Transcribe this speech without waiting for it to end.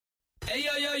Hey,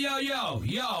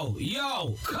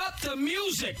 yo, cut the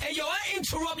music. Hey, yo, I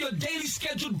interrupt your daily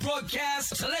scheduled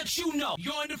broadcast to let you know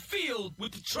you're in the field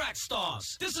with the Track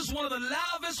Stars. This is one of the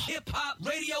loudest hip-hop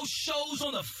radio shows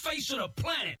on the face of the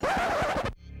planet.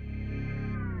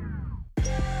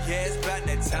 Yeah, it's about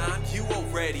that time, you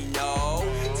already know.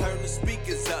 Turn the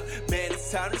speakers up, man,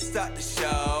 it's time to start the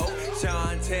show.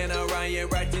 Sean Tanner, Ryan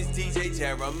Righteous, DJ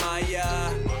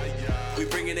Jeremiah. We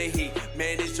bringing the heat,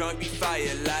 man, this joint be fire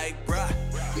like, bruh.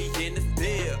 We in the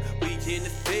field,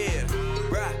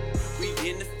 bruh. We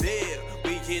in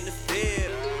the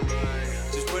field,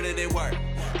 Just put it in work,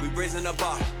 we raising the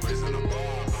bar.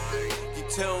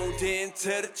 Tuned in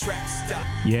to the Track Stars.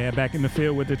 Yeah, back in the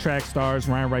field with the Track Stars.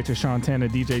 Ryan Righteous, Sean Tanner,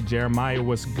 DJ Jeremiah.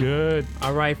 What's good?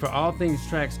 All right, for all things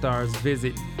Track Stars,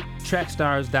 visit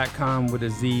trackstars.com with a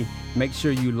Z. Make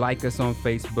sure you like us on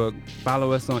Facebook,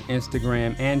 follow us on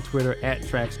Instagram and Twitter at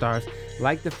Track Stars.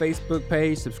 Like the Facebook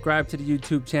page, subscribe to the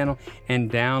YouTube channel,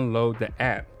 and download the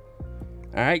app.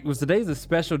 All right, well, today's a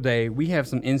special day. We have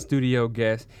some in-studio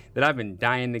guests that I've been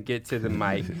dying to get to the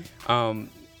mic.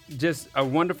 Just a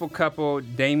wonderful couple,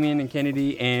 Damien and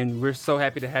Kennedy, and we're so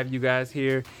happy to have you guys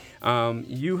here.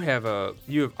 You have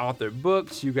authored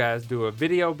books. You guys do a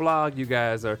video blog. You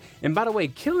guys are, and by the way,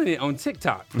 killing it on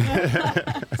TikTok.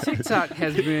 TikTok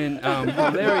has been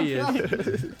hilarious.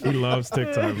 He loves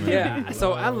TikTok, man. Yeah,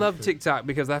 so I love TikTok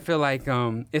because I feel like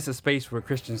it's a space where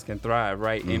Christians can thrive,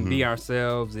 right, and be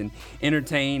ourselves and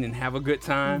entertain and have a good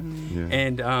time. Yeah.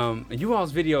 And you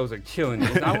all's videos are killing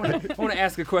it. I want to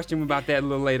ask a question about that a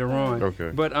little later on.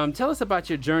 Okay. But tell us about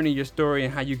your journey, your story,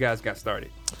 and how you guys got started.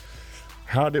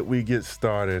 How did we get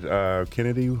started?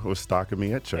 Kennedy was stalking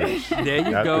me at church. There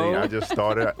you go. I just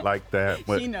started like that.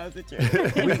 But she knows the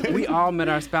church. we all met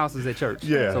our spouses at church.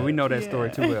 Yeah. So we know that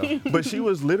story too well. But she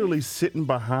was literally sitting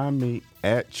behind me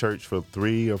at church for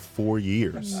 3 or 4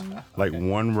 years, like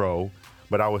one row,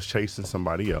 but I was chasing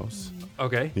somebody else.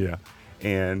 Okay. Yeah.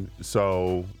 And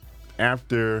so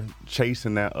after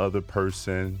chasing that other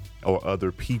person or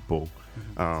other people,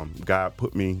 God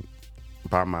put me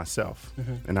by myself.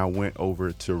 And I went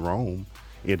over to Rome,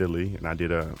 Italy, and I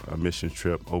did a mission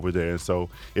trip over there. And so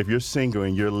if you're single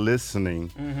and you're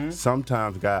listening,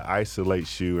 sometimes God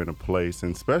isolates you in a place,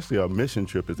 and especially a mission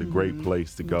trip is a great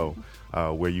place to go,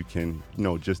 where you can,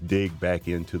 just dig back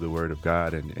into the Word of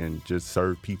God and just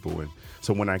serve people. And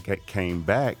so when I came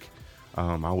back,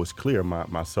 I was clear.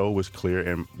 My soul was clear,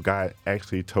 and God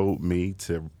actually told me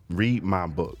to read my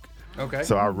book. Okay.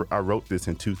 So I wrote this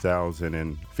in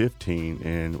 2015,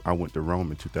 and I went to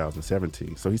Rome in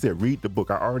 2017. So he said, read the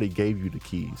book. I already gave you the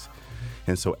keys.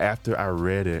 And so after I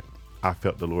read it, I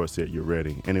felt the Lord said, you're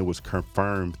ready. And it was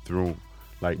confirmed through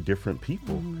like different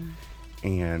people.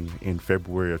 And in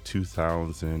February of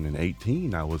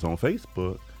 2018, I was on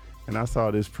Facebook, and I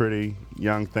saw this pretty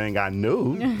young thing I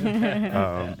knew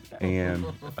and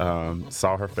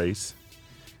saw her face.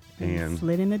 And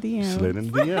slid in the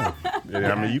DM.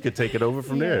 I mean, you could take it over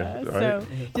from there. Right? So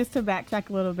just to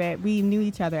backtrack a little bit, we knew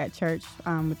each other at church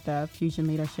with the Fusion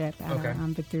Leadership at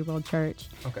Victory World Church,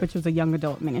 which was a young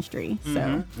adult ministry.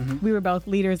 So we were both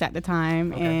leaders at the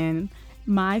time. And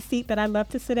my seat that I love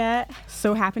to sit at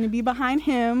so happened to be behind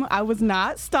him. I was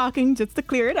not stalking, just to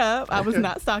clear it up. I was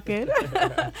not stalking.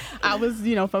 I was,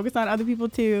 focused on other people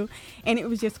too. And it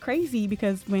was just crazy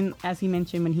because as he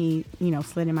mentioned, when he,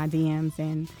 slid in my DMs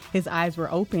and his eyes were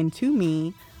open to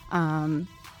me,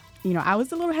 I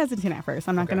was a little hesitant at first.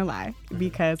 I'm not going to lie,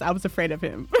 because I was afraid of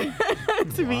him.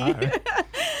 To me.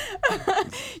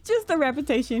 Just the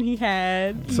reputation he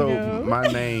had. So my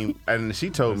name, and she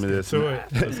told me this.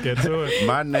 Let's get to it.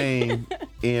 My name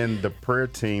in the prayer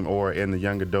team or in the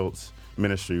young adults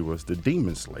ministry was the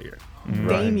Demon Slayer. Right?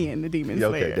 Damien, the Demon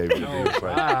Slayer. Okay, Damien, the Demon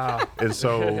Slayer. Wow. And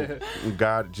so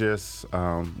God just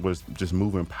was just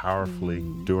moving powerfully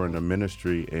during the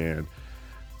ministry, and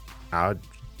I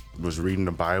was reading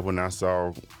the Bible and I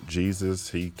saw Jesus,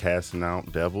 he casting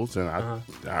out devils,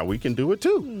 and we can do it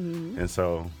too. And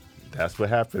so that's what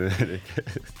happened.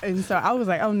 And so I was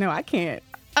like, oh no, I can't.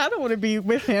 I don't want to be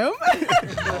with him.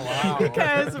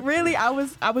 Because really I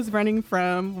was running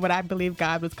from what I believe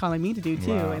God was calling me to do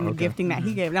too, and the gifting that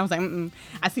he gave. And I was like,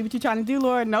 I see what you're trying to do,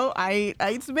 Lord. No, I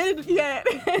ain't submitted yet.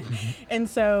 And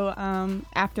so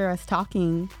after us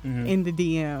talking in the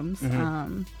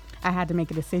DMs, I had to make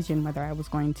a decision whether I was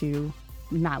going to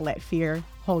not let fear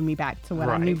hold me back to what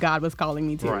I knew God was calling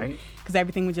me to. Because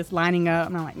everything was just lining up,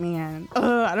 and I'm like, man,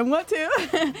 I don't want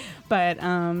to. But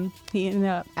he ended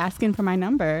up asking for my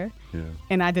number,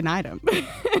 and I denied him.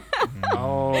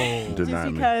 Oh. Just Denied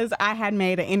me. because I had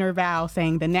made an inner vow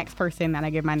saying the next person that I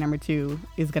give my number to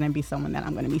is going to be someone that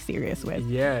I'm going to be serious with.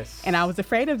 Yes. And I was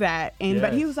afraid of that.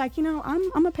 But he Yes. was like,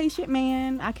 I'm a patient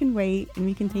man. I can wait. And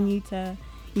we continued to,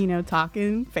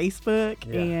 talking Facebook.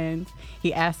 Yeah. And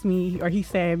he asked me, or he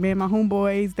said, man, my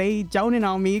homeboys, they joning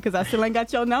on me because I still ain't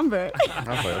got your number. I was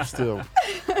like, I'm still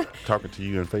talking to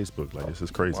you on Facebook. Like, this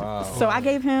is crazy. So I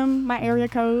gave him my area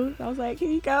code. I was like, here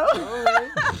you go.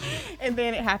 And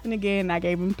then it happened again. I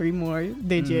gave him 3 more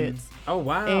digits. Oh,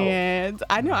 wow. And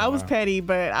I know I was petty,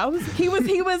 but he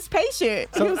was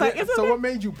patient. So, he was like, it's so okay. what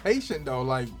made you patient though?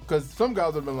 Like, because some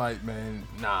guys have been like, man,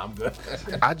 nah, I'm good.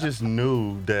 I just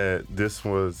knew that this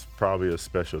was probably a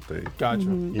special thing. Gotcha.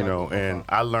 You know, and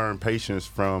I learned patience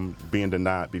from being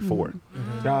denied before,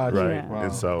 Gotcha. right? Yeah. Wow.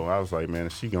 And so I was like, man,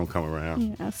 is she gonna come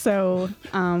around? Yeah, so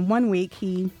one week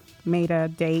he made a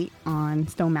date on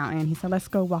Stone Mountain. He said, let's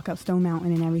go walk up Stone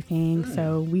Mountain and everything.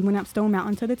 So we went up Stone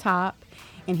Mountain to the top,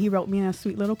 and he wrote me a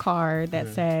sweet little card that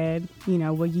said,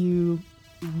 will you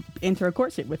enter a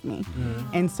courtship with me?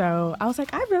 And so I was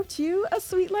like, I wrote you a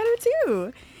sweet letter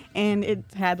too. And it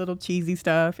had little cheesy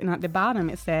stuff. And at the bottom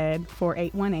it said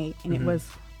 4818, and it was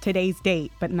today's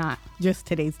date, but not just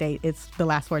today's date. It's the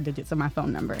last 4 digits of my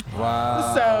phone number.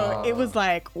 Wow. So it was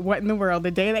like, what in the world?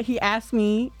 The day that he asked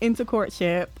me into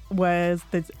courtship was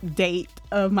the date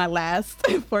of my last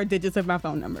 4 digits of my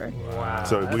phone number. Wow.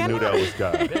 So we knew that was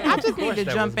God. I just need to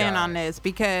that jump was in God. on this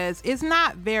because it's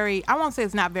not very, I won't say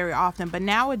it's not very often, but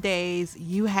nowadays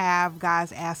you have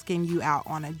guys asking you out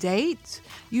on a date.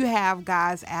 You have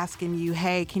guys asking you,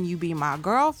 hey, can you be my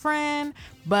girlfriend?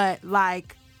 But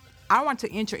like, I want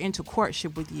to enter into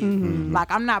courtship with you.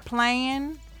 Like, I'm not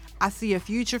playing. I see a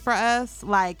future for us.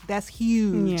 Like, that's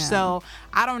huge. Yeah. So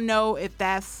I don't know if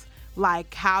that's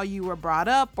like how you were brought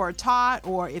up or taught,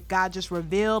 or if God just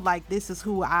revealed like this is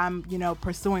who I'm,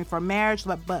 pursuing for marriage.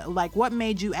 But like, what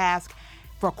made you ask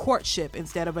for courtship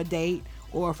instead of a date,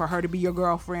 or for her to be your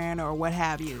girlfriend, or what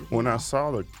have you? When I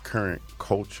saw the current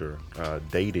culture,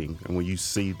 dating, and when you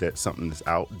see that something is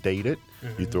outdated,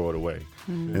 you throw it away.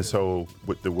 And so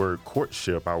with the word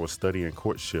courtship, I was studying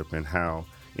courtship and how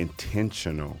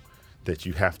intentional that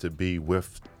you have to be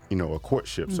with, a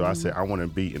courtship. So I said, I want to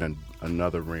be in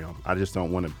another realm. I just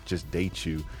don't want to just date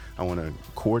you. I want to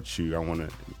court you. I want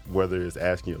to, whether it's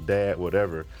asking your dad,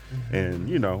 whatever. And,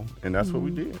 and that's what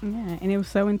we did. Yeah, and it was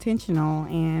so intentional,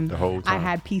 and The whole I time.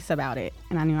 had peace about it.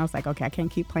 And I knew, I was like, okay, I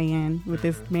can't keep playing with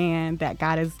this man that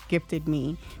God has gifted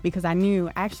me, because I knew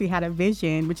I actually had a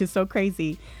vision, which is so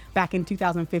crazy, back in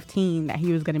 2015 that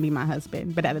he was going to be my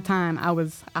husband. But at the time, I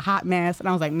was a hot mess, and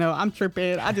I was like, no, I'm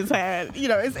tripping. I just had,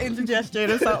 it's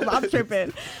indigestion or something. I'm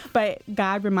tripping. But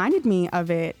God reminded me of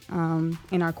it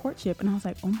in our courtship, and I was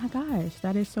like, oh my gosh,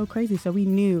 that is so crazy. So we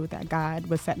knew that God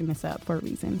was setting us up for a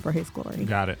reason, for his glory.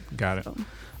 Got it.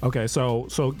 Okay,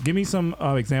 so give me some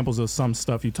examples of some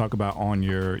stuff you talk about on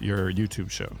your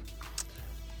YouTube show.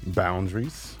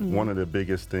 Boundaries. One of the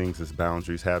biggest things is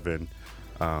boundaries, having,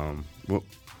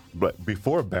 but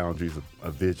before boundaries,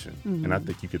 a vision. And I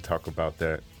think you could talk about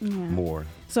that more.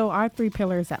 So our 3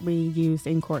 pillars that we use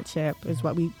in courtship is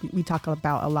what we talk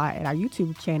about a lot at our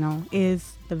YouTube channel,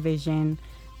 is the vision,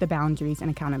 the boundaries, and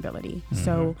accountability.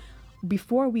 So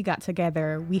before we got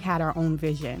together, we had our own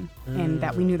vision and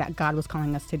that we knew that God was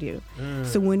calling us to do.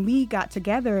 So when we got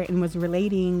together and was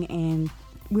relating, and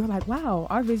we were like, wow,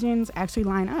 our visions actually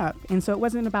line up. And so it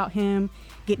wasn't about him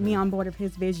getting me on board of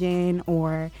his vision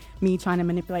or me trying to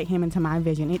manipulate him into my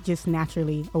vision. It just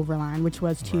naturally overlined, which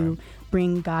was to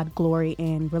bring God glory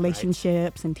in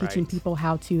relationships and teaching people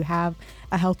how to have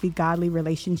a healthy, godly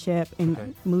relationship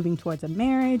and moving towards a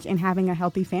marriage and having a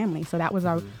healthy family. So that was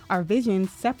our vision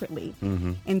separately.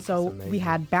 And so we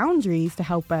had boundaries to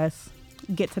help us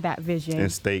get to that vision.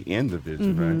 And stay in the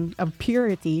vision, right? Of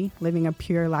purity, living a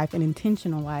pure life, an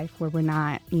intentional life where we're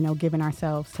not, giving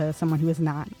ourselves to someone who is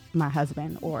not my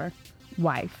husband or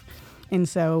wife. And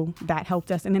so that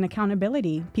helped us. And then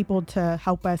accountability, people to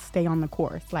help us stay on the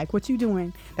course. Like, what you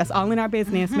doing? That's all in our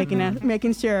business,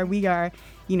 making sure we are,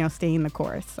 staying the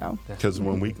course. So Because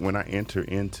when I enter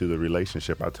into the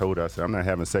relationship, I told her, I said, I'm not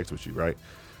having sex with you, right?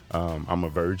 I'm a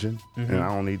virgin, and I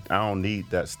don't need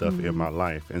that stuff in my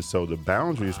life. And so the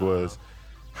boundaries was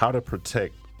how to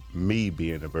protect me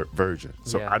being a virgin.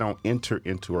 So I don't enter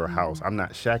into her house. I'm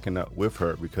not shacking up with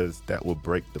her, because that will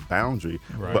break the boundary,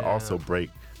 but also break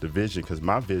the vision. Because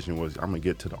my vision was, I'm gonna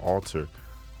get to the altar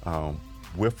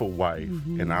with a wife,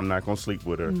 and I'm not gonna sleep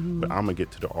with her, but I'm gonna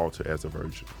get to the altar as a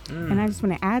virgin. And I just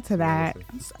want to add to that.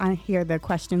 I hear the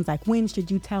questions like, when should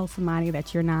you tell somebody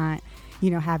that you're not,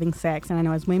 having sex. And I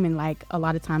know as women, like a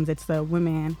lot of times it's the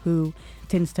women who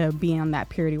tends to be on that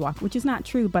purity walk, which is not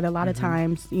true, but a lot of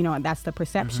times, that's the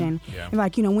perception. Yeah.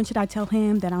 Like, when should I tell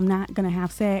him that I'm not going to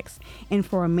have sex? And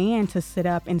for a man to sit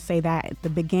up and say that at the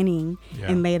beginning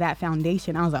and lay that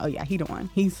foundation, I was like, oh yeah, he the one.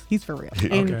 He's for real.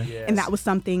 And that was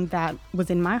something that was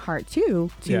in my heart too,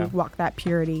 to walk that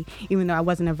purity, even though I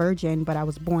wasn't a virgin, but I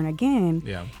was born again.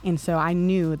 Yeah. And so I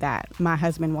knew that my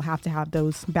husband will have to have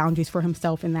those boundaries for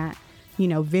himself and that,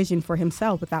 vision for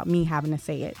himself without me having to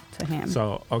say it to him.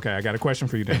 So, okay, I got a question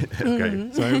for you then.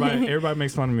 Okay. So everybody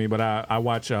makes fun of me, but I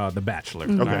watch The Bachelor.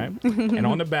 Okay. Right? And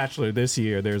on The Bachelor this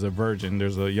year, there's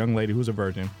a young lady who's a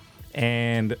virgin.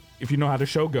 And if you know how the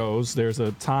show goes, there's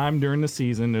a time during the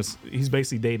season, he's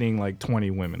basically dating like 20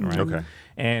 women, right? Okay.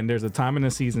 And there's a time in the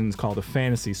season, it's called the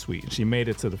fantasy suite. She made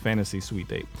it to the fantasy suite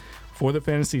date. For the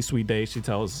fantasy suite date, she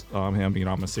tells him,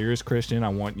 I'm a serious Christian. I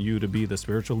want you to be the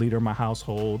spiritual leader of my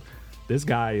household. This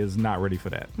guy is not ready for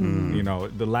that.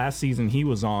 The last season he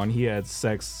was on, he had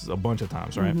sex a bunch of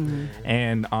times, right?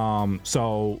 And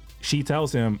so she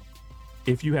tells him,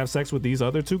 if you have sex with these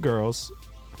other two girls,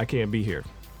 I can't be here,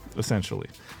 essentially.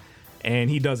 And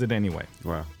he does it anyway.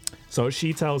 Wow. So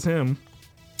she tells him,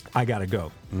 I gotta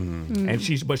go. And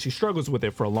she struggles with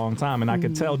it for a long time. And I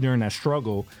could tell during that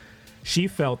struggle, she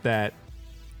felt that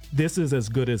this is as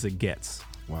good as it gets.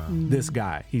 Wow. This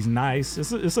guy, he's nice.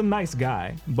 It's a nice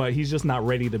guy, but he's just not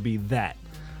ready to be that.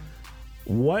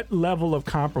 What level of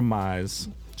compromise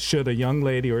should a young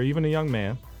lady or even a young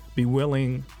man be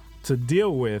willing to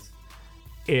deal with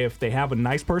if they have a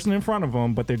nice person in front of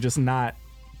them, but they're just not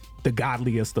the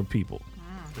godliest of people?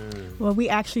 Well, we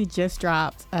actually just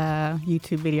dropped a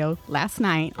YouTube video last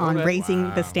night on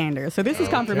raising the standard. So this is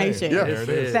confirmation There it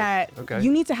is. that you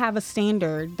need to have a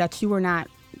standard that you are not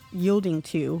yielding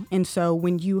to. And so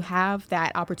when you have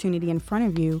that opportunity in front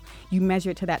of you, you measure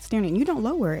it to that standard and you don't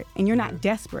lower it and you're not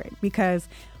desperate because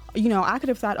I could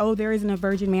have thought, oh, there isn't a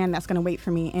virgin man that's going to wait for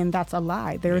me. And that's a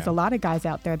lie. There's a lot of guys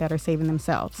out there that are saving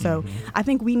themselves. So I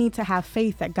think we need to have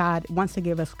faith that God wants to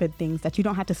give us good things, that you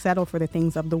don't have to settle for the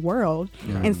things of the world.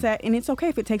 And it's okay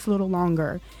if it takes a little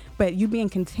longer, but you being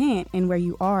content in where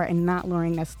you are and not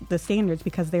lowering the standards,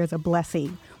 because there's a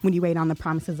blessing when you wait on the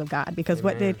promises of God. Because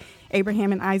what did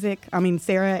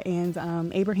Sarah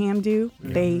and Abraham do?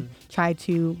 They tried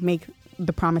to make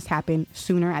the promise happen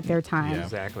sooner at their time. Yeah.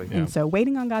 Exactly. And so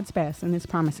waiting on God's best and his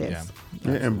promises.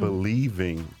 And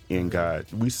believing in God.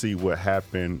 We see what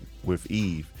happened with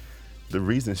Eve. The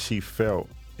reason she fell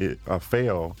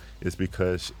is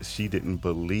because she didn't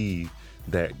believe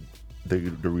that the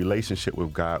relationship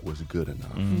with God was good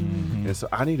enough. And so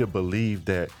I need to believe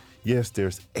that, yes,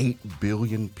 there's 8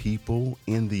 billion people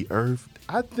in the earth.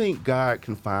 I think God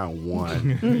can find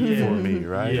one for me,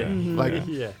 right?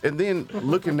 And then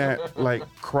looking at like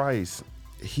Christ,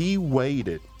 he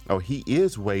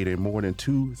is waiting more than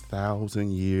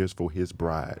 2,000 years for his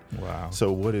bride. Wow.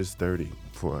 So what is 30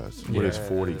 for us? What is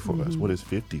 40 for us? What is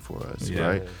 50 for us,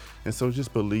 right? And so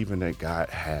just believing that God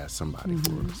has somebody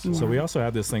for us. So we also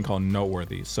have this thing called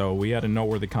Noteworthy. So we had a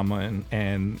Noteworthy come in,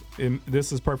 and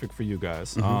this is perfect for you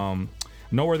guys.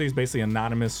 Noteworthy is basically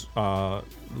anonymous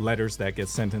letters that get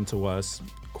sent into us,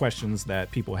 questions that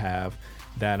people have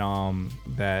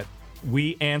that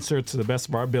we answer to the best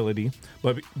of our ability.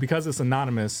 But because it's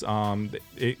anonymous,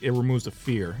 it removes the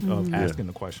fear of asking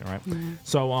the question, right?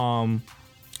 So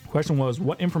question was,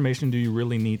 what information do you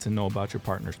really need to know about your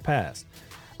partner's past?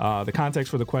 The context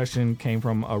for the question came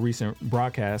from a recent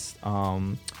broadcast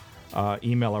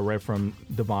email I read from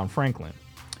Devon Franklin,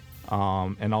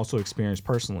 and also experienced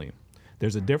personally.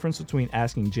 There's a difference between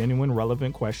asking genuine,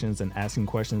 relevant questions and asking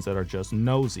questions that are just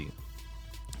nosy.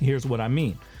 Here's what I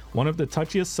mean. One of the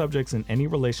touchiest subjects in any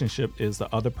relationship is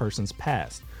the other person's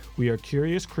past. We are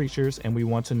curious creatures and we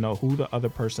want to know who the other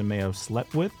person may have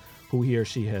slept with, who he or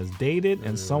she has dated,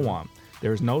 and so on.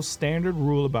 There is no standard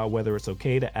rule about whether it's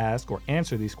okay to ask or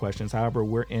answer these questions. However,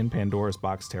 we're in Pandora's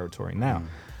box territory now.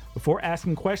 Before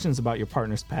asking questions about your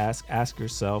partner's past, ask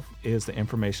yourself, is the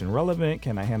information relevant?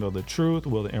 Can I handle the truth?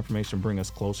 Will the information bring us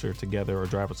closer together or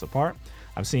drive us apart?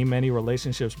 I've seen many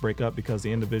relationships break up because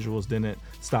the individuals didn't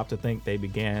stop to think. They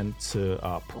began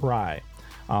to pry.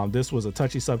 This was a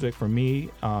touchy subject for me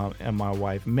and my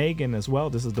wife, Megan, as well.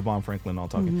 This is Devon Franklin all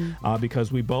talking.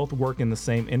 Because we both work in the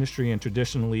same industry and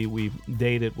traditionally we've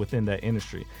dated within that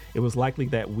industry. It was likely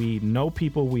that we know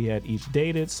people we had each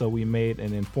dated, so we made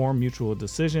an informed mutual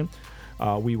decision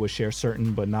we would share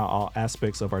certain but not all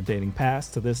aspects of our dating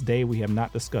past. To this day, we have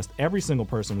not discussed every single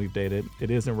person we've dated.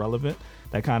 It isn't relevant.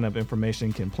 That kind of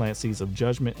information can plant seeds of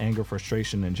judgment, anger,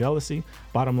 frustration, and jealousy.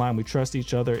 Bottom line, we trust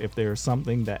each other. If there's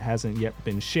something that hasn't yet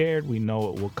been shared, we know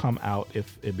it will come out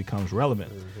if it becomes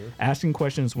relevant. Asking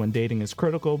questions when dating is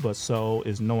critical, but so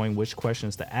is knowing which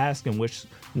questions to ask and which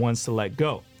ones to let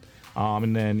go.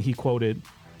 And then he quoted,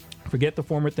 "Forget the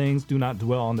former things, do not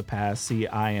dwell on the past. See,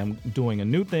 I am doing a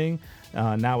new thing.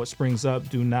 Now it springs up.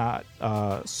 Do you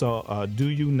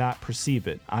not perceive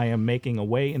it? I am making a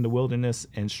way in the wilderness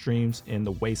and streams in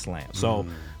the wasteland." So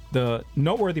the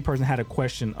noteworthy person had a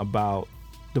question about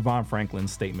Devon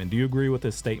Franklin's statement. Do you agree with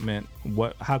his statement?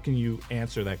 How can you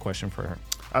answer that question for her?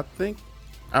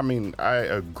 I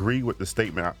agree with the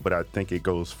statement, but I think it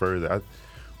goes further.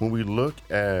 When we look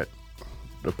at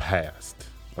the past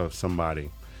of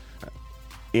somebody,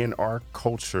 in our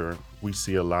culture, we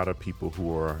see a lot of people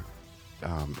who are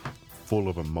full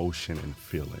of emotion and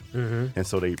feeling. And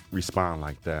so they respond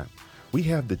like that. We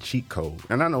have the cheat code.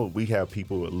 And I know we have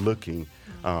people looking,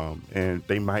 and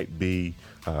they might be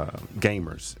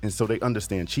gamers. And so they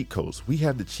understand cheat codes. We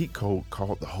have the cheat code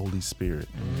called the Holy Spirit.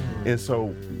 And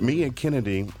so me and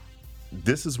Kennedy,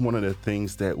 this is one of the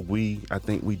things that I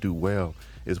think we do well,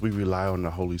 is we rely on the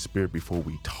Holy Spirit before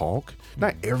we talk.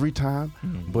 Not every time,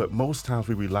 but most times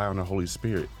we rely on the Holy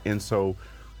Spirit. And so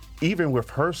even with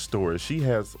her story, she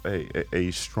has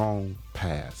a strong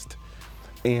past.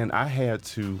 And I had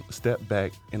to step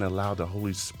back and allow the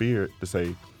Holy Spirit to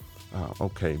say,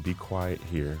 okay, be quiet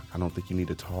here. I don't think you need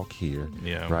to talk here.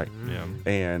 Yeah. Right?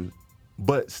 Yeah.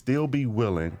 But still be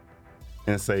willing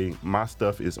and say, my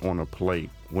stuff is on a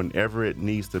plate. Whenever it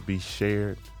needs to be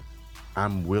shared,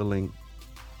 I'm willing,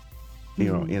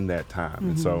 in that time.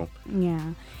 And so. Yeah.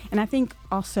 And I think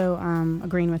also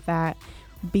agreeing with that,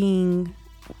 being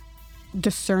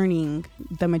discerning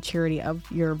the maturity of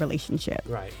your relationship.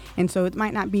 Right. And so it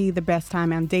might not be the best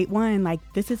time on date one, like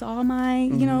this is all my,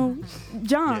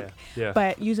 junk. Yeah.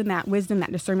 But using that wisdom,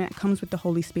 that discernment that comes with the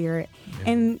Holy Spirit.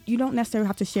 Yeah. And you don't necessarily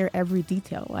have to share every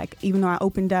detail. Like even though I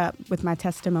opened up with my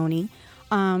testimony,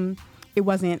 it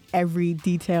wasn't every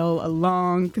detail, a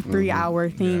long 3-hour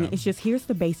thing. Yeah. It's just, here's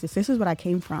the basis. This is what I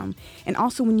came from. And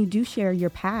also when you do share your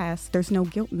past, there's no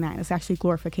guilt in that. It's actually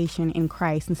glorification in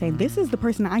Christ and saying, this is the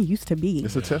person I used to be.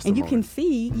 It's a testimony. And you can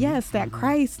see, that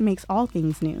Christ makes all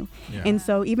things new. Yeah. And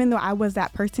so even though I was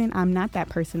that person, I'm not that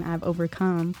person. I've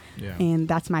overcome. Yeah. And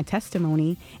that's my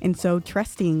testimony. And so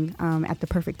trusting at the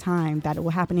perfect time that it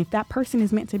will happen. If that person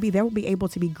is meant to be, they will be able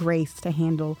to be graced to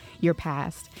handle your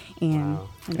past. And,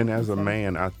 and as a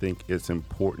man, I think it's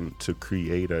important to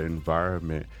create an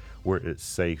environment where it's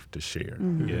safe to share.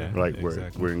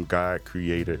 When God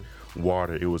created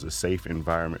water, it was a safe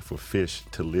environment for fish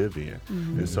to live in.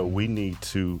 And so we need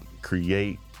to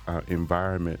create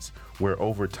environments where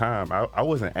over time, I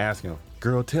wasn't asking,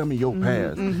 girl, tell me your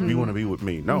past. You want to be with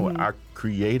me? No, I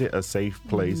created a safe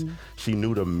place. She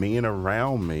knew the men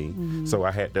around me, so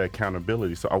I had the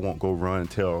accountability. So I won't go run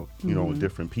and tell,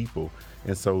 different people.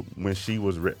 And so when she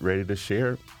was ready to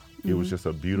share, it was just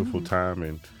a beautiful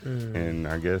time, and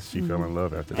I guess she fell in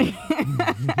love after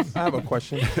that. I have a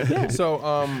question. Yeah.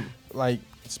 So,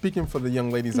 speaking for the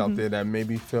young ladies out there that may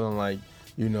be feeling like,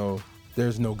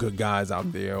 there's no good guys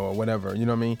out there or whatever, you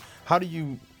know what I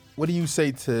mean? What do you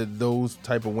say to those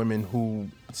type of women who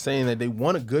saying that they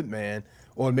want a good man,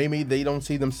 or maybe they don't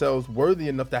see themselves worthy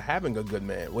enough to having a good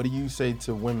man? What do you say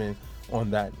to women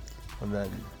on that?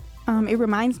 It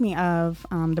reminds me of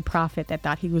the prophet that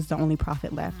thought he was the only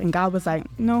prophet left. And God was like,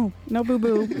 no,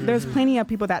 boo-boo. There's plenty of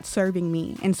people that's serving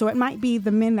me. And so it might be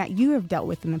the men that you have dealt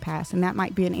with in the past, and that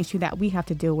might be an issue that we have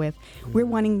to deal with. We're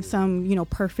wanting some,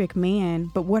 perfect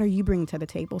man, but what are you bringing to the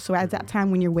table? So at that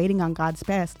time when you're waiting on God's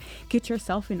best, get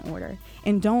yourself in order.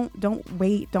 And don't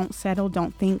wait, don't settle,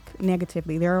 don't think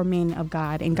negatively. There are men of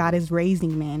God, and God is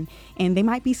raising men, and they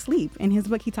might be asleep. In his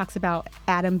book, he talks about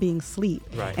Adam being asleep.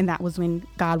 Right. And that was when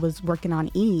God was working on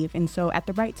Eve. And so at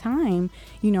the right time,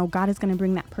 God is going to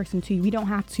bring that person to you. We don't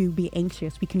have to be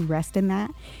anxious. We can rest in that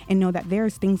and know that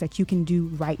there's things that you can do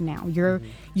right now.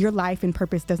 Your life and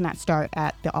purpose does not start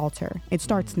at the altar. It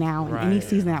starts now in any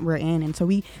season that we're in. And so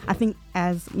I think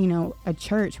as, a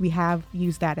church, we have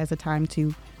used that as a time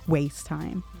to waste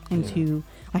time. into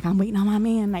like, I'm waiting on my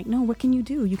man. Like, no, what can you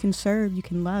do? You can serve, you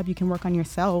can love, you can work on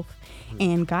yourself,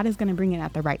 and God is going to bring it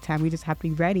at the right time. We just have to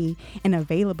be ready and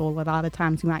available. A lot of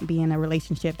times we might be in a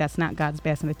relationship that's not God's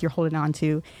best and that you're holding on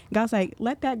to. God's like,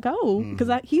 let that go, because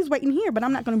he's waiting here, but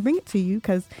I'm not going to bring it to you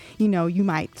because, you know, you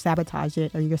might sabotage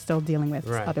it or you're still dealing with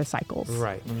other cycles.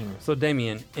 Right. So,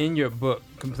 Damien, in your book,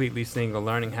 Completely Single,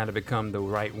 Learning How to Become the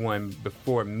Right One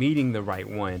Before Meeting the Right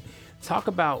One, talk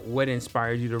about what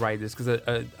inspired you to write this, because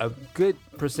a good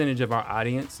percentage of our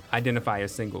audience identify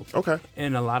as single. Okay.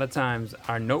 And a lot of times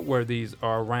our noteworthies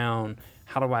are around,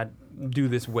 how do I do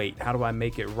this weight? How do I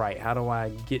make it right? How do I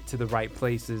get to the right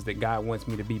places that God wants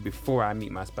me to be before I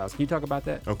meet my spouse? Can you talk about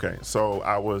that? Okay, so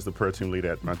I was the prayer team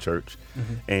leader at my church,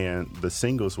 and the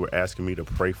singles were asking me to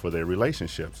pray for their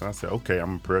relationships. And I said, okay,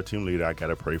 I'm a prayer team leader. I got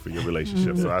to pray for your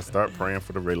relationship. So I start praying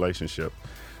for the relationship.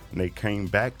 And they came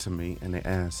back to me and they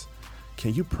asked,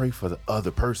 can you pray for the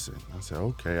other person? I said,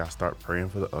 okay. I start praying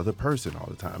for the other person all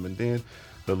the time. And then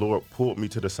the Lord pulled me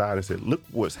to the side and said, look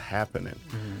what's happening.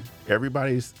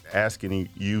 Everybody's asking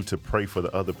you to pray for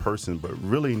the other person, but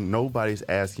really nobody's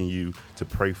asking you to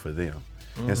pray for them.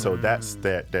 And so that's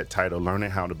that title,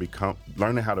 learning how to be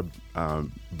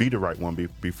the right one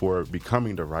before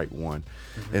becoming the right one.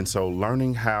 And so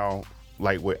learning how,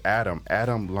 like with Adam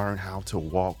learned how to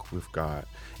walk with God.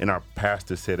 And our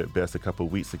pastor said it best a couple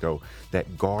of weeks ago,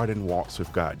 that garden walks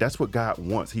with God. That's what God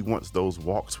wants. He wants those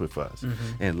walks with us,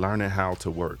 and learning how to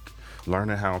work,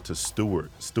 learning how to steward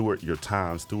your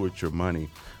time, steward your money,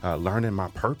 learning my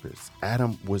purpose.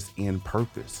 Adam was in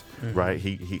purpose, right?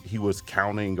 He was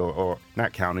counting or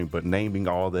not counting, but naming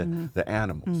all the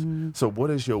animals. So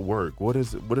what is your work? What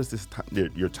is this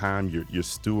your time you're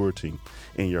stewarding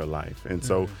in your life? And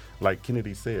so, like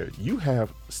Kennedy said, you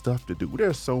have stuff to do.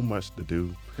 There's so much to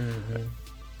do.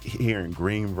 Here in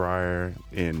Greenbrier,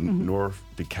 in North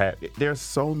DeKalb, there's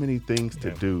so many things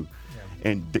to do.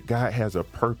 And God has a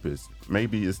purpose.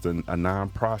 Maybe it's a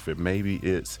nonprofit. Maybe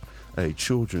it's a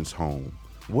children's home.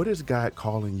 What is God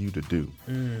calling you to do?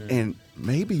 And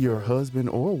maybe your husband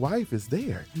or wife is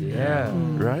there.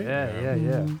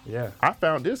 Right? Yeah. I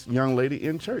found this young lady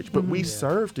in church, but we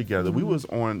served together. We was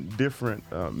on different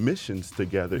missions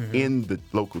together in the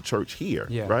local church here,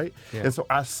 right? And so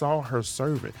I saw her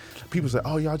serving. People say,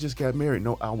 oh, y'all just got married.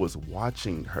 No, I was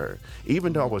watching her.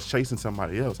 Even though I was chasing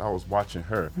somebody else, I was watching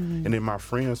her. And then my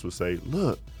friends would say,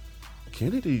 look,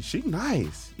 Kennedy, she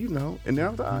nice, you know. And then I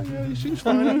was like, oh, yeah, she's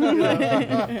fine. You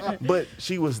know? But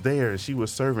she was there, she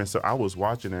was serving, so I was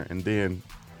watching her. And then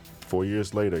 4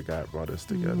 years later, God brought us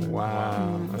together.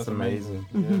 Wow, that's amazing.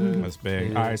 That's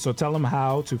big. All right, so tell them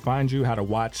how to find you, how to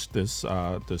watch this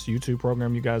this YouTube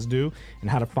program you guys do, and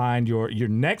how to find your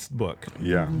next book.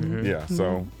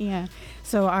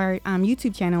 So our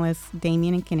YouTube channel is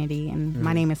Damien and Kennedy, and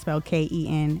my name is spelled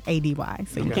Kenady.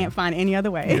 So you can't find any other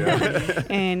way.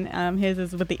 And his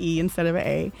is with the E instead of an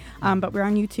A. But we're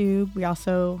on YouTube. We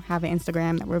also have an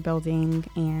Instagram that we're building,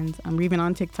 and we're even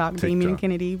on TikTok, Damien and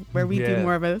Kennedy, where we do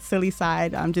more of a silly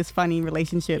side, just funny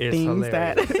relationship things hilarious.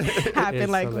 that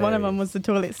happen. Like one of them was the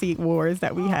toilet seat wars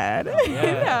that we had.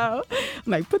 I'm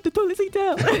like, put the toilet seat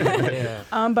down.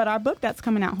 But our book that's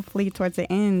coming out hopefully towards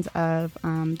the end of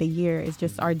the year is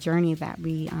just our journey that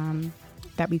we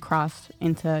crossed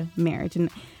into marriage.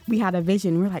 And we had a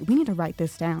vision. We were like, we need to write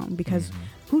this down, because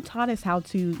who taught us how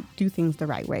to do things the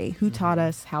right way? Who taught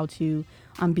us how to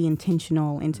be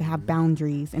intentional and to have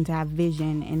boundaries and to have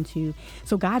vision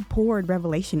so God poured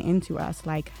revelation into us,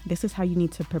 like, this is how you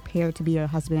need to prepare to be a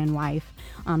husband and wife,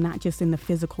 not just in the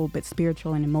physical but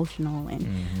spiritual and emotional, and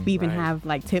we even have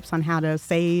like tips on how to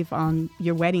save on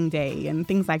your wedding day and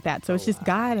things like that. So it's just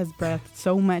God has breathed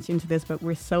so much into this, but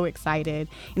we're so excited,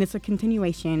 and it's a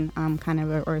continuation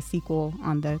or a sequel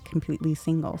on the Completely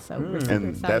Single. So we're super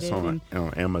excited. That's on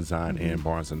Amazon and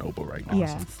Barnes & Noble right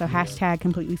now. So hashtag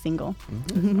Completely Single.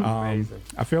 I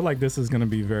feel like this is going to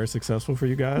be very successful for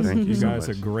you guys. Thank you so guys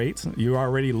much. are great. You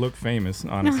already look famous,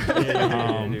 honestly.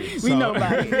 We know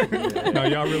about it. No,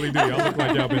 y'all really do. Y'all look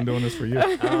like y'all been doing this for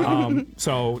years.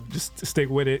 So just stick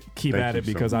with it. Keep Thank at it,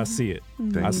 you so because much. I see it.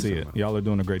 Thank I you see so it. much. Y'all are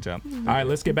doing a great job. All right,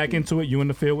 let's get back into it. You in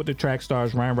the field with the track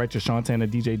stars, Ryan Righteous, Shantana,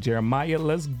 DJ Jeremiah.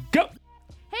 Let's go.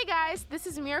 Hey guys, this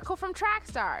is Miracle from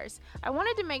Trackstars. I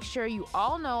wanted to make sure you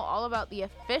all know all about the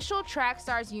official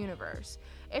Trackstars universe.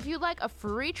 If you'd like a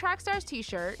free Trackstars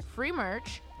t-shirt, free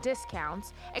merch,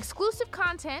 discounts, exclusive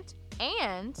content,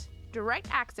 and direct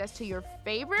access to your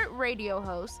favorite radio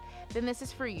hosts, then this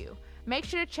is for you. Make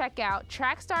sure to check out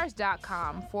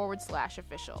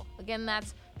trackstars.com/official. Again,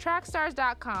 that's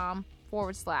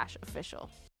trackstars.com/official.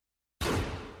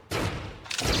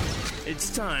 It's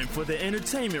time for the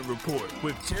Entertainment Report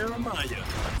with Jeremiah.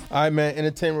 All right, man.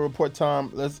 Entertainment Report time.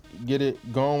 Let's get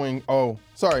it going. Oh,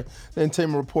 sorry. The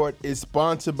Entertainment Report is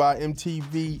sponsored by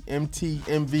MTV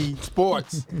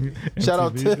Sports. Shout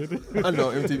out to I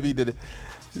know MTV did it.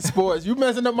 Sports. You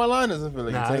messing up my liners. I feel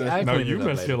like no, you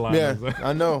messed your liners. Yeah,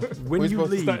 I know. When you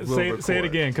leave, say it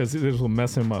again because this will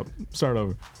mess him up. Start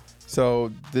over. So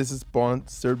this is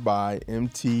sponsored by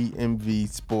MTV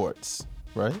Sports,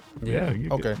 right? Yeah.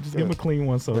 Okay. Just give him a clean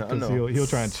one, so because he'll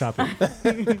try and chop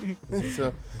it.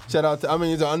 So shout out to. I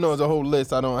mean, I know it's a whole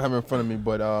list. I don't have it in front of me,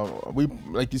 but we,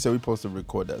 like you said, we're supposed to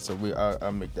record that, so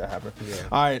I'll make that happen. Yeah.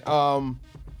 All right.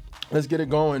 Let's get it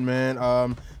going,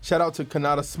 man. Shout out to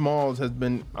Kanata Smalls, has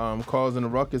been causing a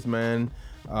ruckus, man.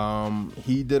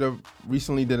 He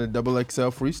recently did a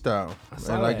XXL freestyle,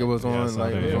 and like it was on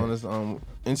on his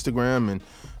Instagram, and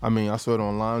I mean I saw it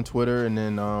online, Twitter, and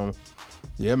then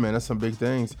yeah, man, that's some big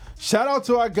things. Shout out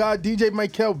to our guy DJ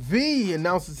Michael V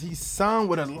announces he signed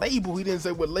with a label. He didn't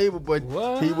say what label, but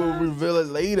he will reveal it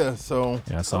later. So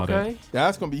yeah, I saw that.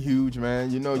 That's gonna be huge, man.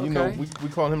 You know, we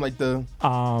call him like the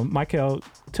Michael.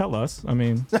 Tell us. I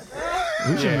mean.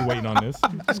 We shouldn't be waiting on this.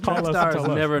 Just call us and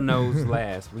tell us. Never knows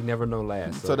last. We never know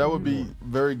last. So that would be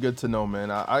very good to know, man.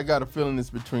 I got a feeling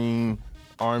it's between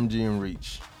RMG and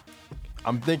Reach.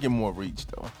 I'm thinking more Reach,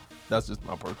 though. That's just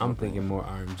my personal I'm thinking more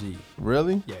RMG.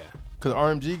 Really? Yeah. Because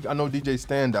RMG, I know DJ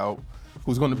Standout,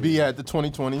 who's going to be at the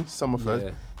 2020 Summerfest.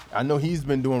 Yeah. I know he's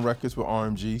been doing records with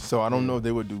RMG, so I don't know if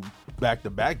they would do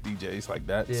back-to-back DJs like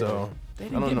that. Yeah. So they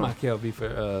didn't get my KLB for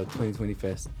 2020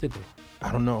 Fest, did they?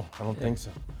 I don't know. I don't think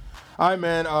so. All right,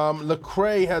 man.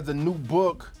 Lecrae has a new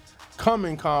book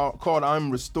coming called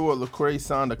I'm Restored. Lecrae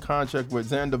signed a contract with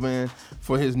Zandervan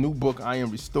for his new book, I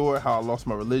Am Restored, How I Lost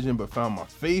My Religion But Found My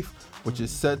Faith, which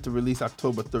is set to release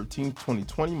October 13,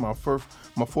 2020. My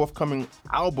forthcoming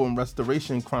album,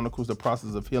 Restoration, chronicles the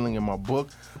process of healing. In my book,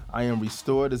 I Am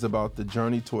Restored, is about the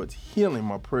journey towards healing.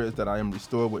 My prayer is that I Am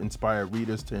Restored will inspire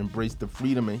readers to embrace the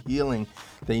freedom and healing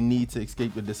they need to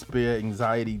escape the despair,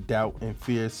 anxiety, doubt, and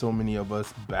fear so many of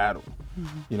us battle.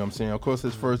 Mm-hmm. You know what I'm saying? Of course,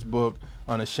 his first book,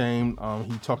 Unashamed,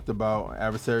 he talked about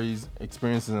adversaries'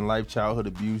 experiences in life, childhood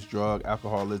abuse, drug,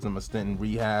 alcoholism, a stint in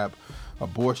rehab,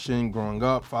 abortion, growing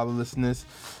up, fatherlessness.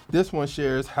 This one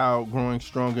shares how growing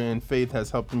stronger in faith has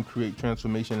helped him create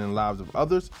transformation in the lives of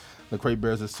others. Lecrae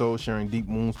bears his soul, sharing deep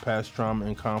wounds, past trauma,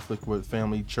 and conflict with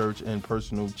family, church, and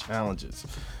personal challenges.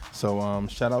 So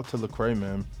shout out to Lecrae,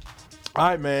 man. All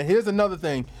right, man, here's another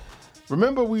thing.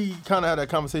 Remember we kind of had a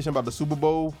conversation about the Super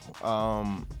Bowl,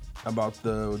 about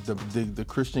the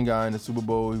Christian guy in the Super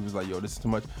Bowl. He was like, yo, this is too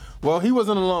much. Well, he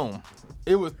wasn't alone.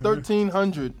 It was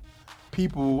 1,300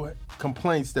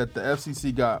 complaints that the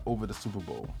FCC got over the Super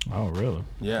Bowl. Oh, really?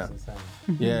 Yeah.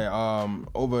 Yeah.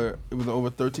 It was over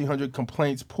 1,300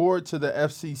 complaints poured to the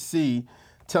FCC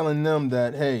telling them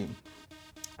that, hey,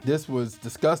 this was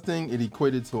disgusting. It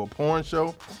equated to a porn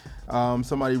show.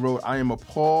 Somebody wrote, I am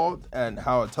appalled at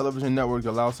how a television network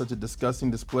allows such a disgusting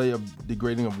display of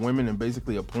degrading of women and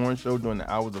basically a porn show during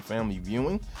the hours of family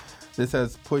viewing. This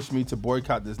has pushed me to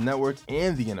boycott this network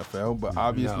and the NFL, but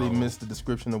obviously missed the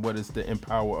description of what is to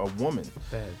empower a woman.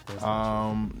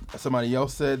 Somebody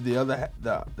else said the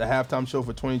halftime show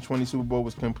for 2020 Super Bowl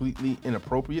was completely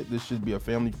inappropriate. This should be a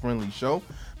family-friendly show.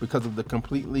 Because of the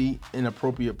completely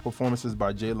inappropriate performances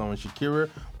by J-Lo and Shakira,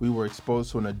 we were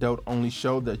exposed to an adult-only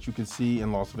show that you can see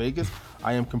in Las Vegas.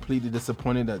 I am completely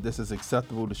disappointed that this is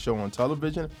acceptable to show on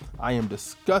television. I am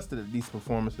disgusted that these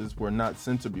performances were not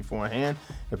censored beforehand.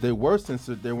 If they were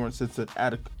censored, they weren't censored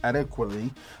adequately.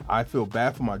 I feel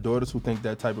bad for my daughters who think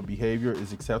that type of behavior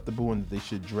is acceptable and that they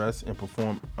should dress and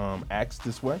perform acts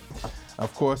this way.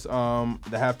 Of course, the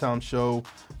halftime show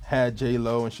had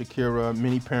J-Lo and Shakira.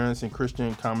 Many parents and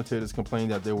Christian commentators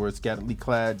complained that they were scantily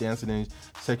clad, dancing in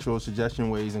sexual suggestion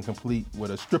ways, and complete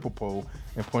with a stripper pole,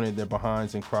 and pointed their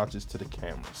behinds and crotches to the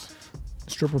cameras.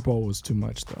 Stripper pole was too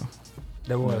much, though.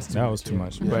 That was too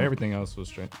much. Yeah. But everything else was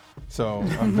straight. So,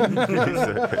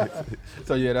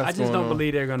 so yeah, that's. I just don't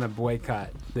believe they're gonna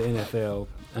boycott the NFL.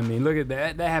 I mean, look at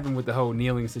that. That happened with the whole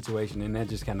kneeling situation, and that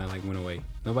just kind of like went away.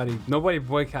 Nobody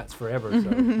boycotts forever. So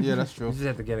yeah, that's true. You just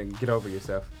have to get over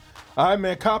yourself. All right,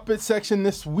 man. Cop It section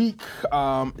this week.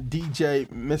 DJ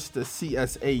Mr.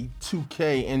 CSA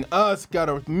 2K and us got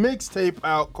a mixtape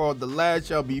out called The Last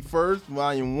Shall Be First,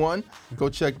 Volume 1. Go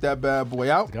check that bad boy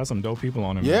out. Got some dope people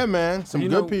on it. Yeah, man. Some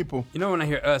good people. You know, when I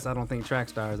hear us, I don't think Track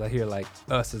Stars. I hear like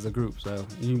us as a group. So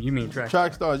you mean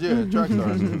Track Stars? Yeah, Track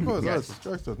Stars. Of course, us.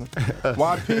 Track Stars.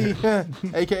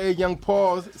 YP, a.k.a. Young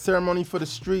Paul's Ceremony for the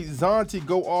Street. Zonti,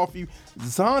 go off you.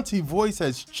 Zonti voice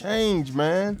has changed,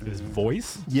 man. His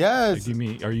voice? Yes. Like, you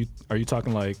mean, are you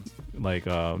talking like like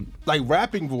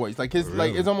rapping voice. Like his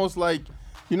like it's almost like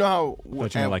you know how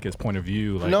but you know, like his point of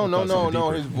view. Like,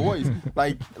 no, his voice.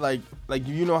 like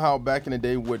you know how back in the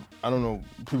day, I don't know,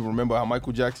 people remember how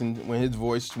Michael Jackson, when his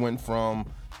voice went from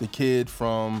the kid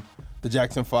from the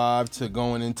Jackson 5 to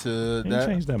going into it that. It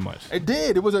changed that much. It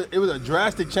did. It was a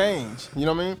drastic change. You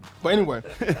know what I mean? But anyway,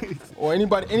 or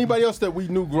anybody else that we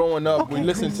knew growing up, we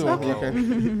listened to. Okay.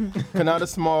 Kanata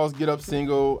Smalls, Get Up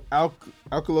single.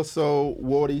 Alcala Soul,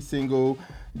 Wardy single.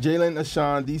 Jalen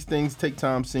Ashan, These Things Take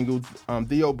Time single.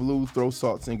 Theo Blue, Throw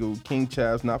Salt single. King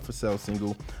Chavs, Not For Sale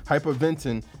single.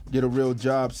 Hyperventing, Get a Real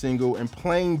Job single. And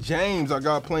Plain James, I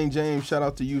got Plain James. Shout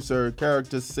out to you, sir.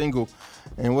 Character single.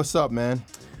 And what's up, man?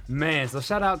 Man, so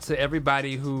shout out to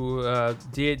everybody who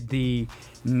did the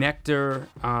Nectar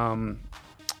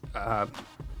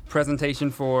presentation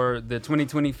for the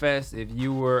 2020 Fest. If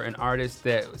you were an artist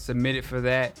that submitted for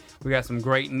that, we got some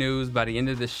great news. By the end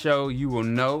of the show, you will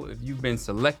know if you've been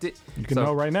selected. You can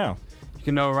know right now. You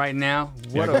can know right now.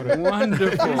 What a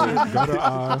wonderful.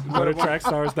 Go to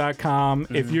trackstars.com.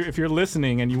 Mm-hmm. If you're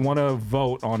listening and you want to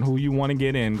vote on who you want to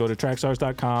get in, go to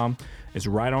trackstars.com. It's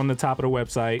right on the top of the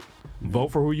website. Vote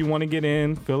for who you want to get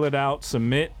in, fill it out,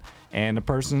 submit, and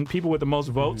people with the most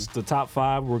votes, the top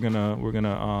 5,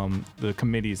 the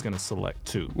committee is gonna select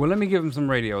 2. Well, let me give them some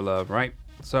radio love, right?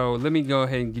 So let me go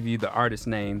ahead and give you the artist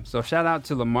name. So shout out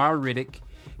to Lamar Riddick,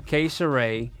 K.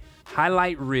 Sheree,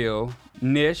 Highlight Reel,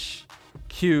 Nish,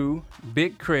 Q,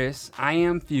 Big Chris, I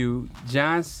Am Few,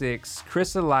 John Six,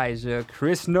 Chris Elijah,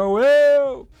 Chris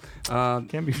Noel. Can't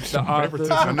be the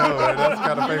author. I know, right? That's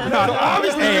kind of favorite.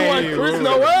 Obviously, you want Chris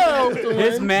Noel to win.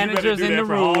 His manager's in the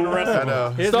room. I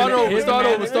know. Start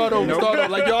over.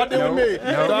 Like y'all did with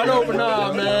me. Start over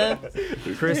now, man.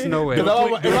 Chris Noel. If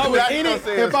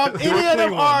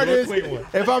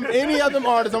I'm any of them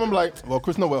artists, I'm like, well,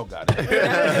 Chris Noel got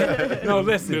it. No,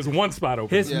 listen. There's one spot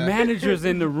open. His manager's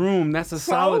in the room. That's a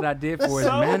solid idea for his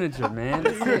manager, man.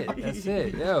 That's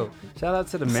it. Yo, shout out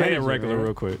to the manager. Say it regular man.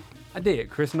 real quick. I did.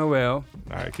 Chris Noel. All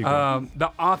right, keep going.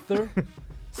 The author,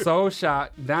 Soul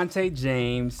Shock, Dante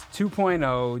James,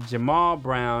 2.0, Jamal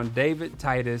Brown, David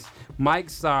Titus, Mike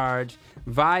Sarge,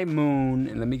 Vi Moon,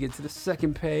 and let me get to the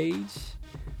second page.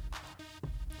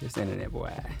 This internet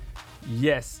boy.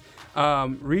 Yes.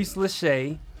 Reese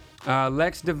Lachey,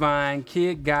 Lex Divine,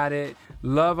 Kid Got It,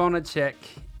 Love on a Check,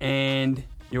 and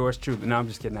yours truly. No, I'm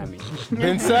just kidding. I mean,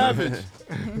 Ben Savage.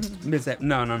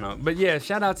 No. But yeah,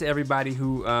 shout out to everybody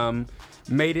who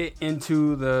made it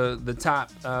into the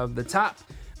top of the top.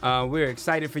 We're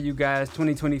excited for you guys.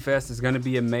 2020 Fest is going to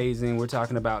be amazing. We're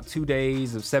talking about 2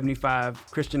 days of 75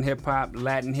 Christian hip hop,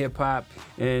 Latin hip hop,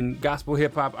 and gospel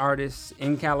hip hop artists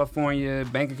in California,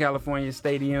 Bank of California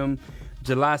Stadium,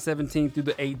 July 17th through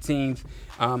the 18th.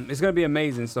 It's going to be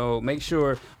amazing. So make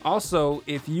sure. Also,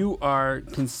 if you are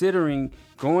considering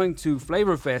going to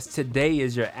Flavor Fest, today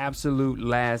is your absolute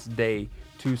last day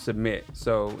to submit.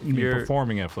 So if you're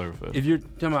performing at Flavor Fest. If you're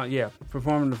talking about,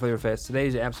 performing at Flavor Fest, today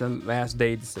is your absolute last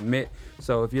day to submit.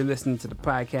 So if you're listening to the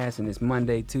podcast and it's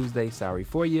Monday, Tuesday, sorry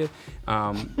for you.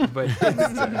 But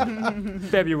it's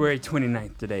February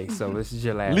 29th today, so this is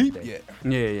your last day.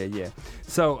 Yeah.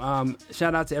 So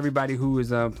shout out to everybody who is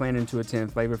planning to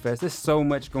attend Flavor Fest. There's so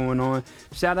much going on.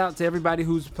 Shout out to everybody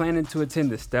who's planning to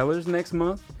attend the Stellars next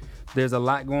month. There's a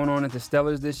lot going on at the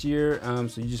Stellars this year,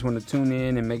 so you just want to tune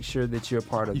in and make sure that you're a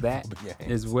part of that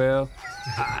as well.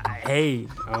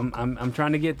 I'm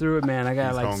trying to get through it, man. I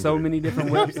got so many different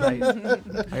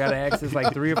websites. I got to access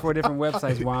 3 or 4 different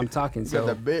websites while I'm talking. So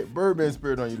got that Birdman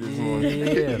spirit on you this morning.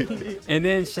 Yeah. And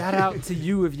then shout out to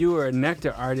you if you are a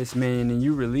Nectar artist, man, and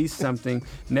you release something.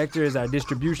 Nectar is our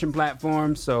distribution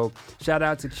platform, so shout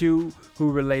out to Q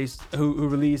who released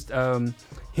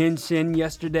Hin Shin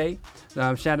yesterday.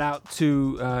 Shout out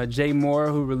to Jay Moore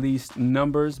who released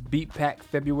Numbers Beat Pack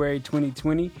February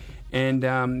 2020. And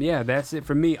that's it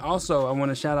for me. Also, I want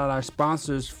to shout out our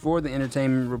sponsors for the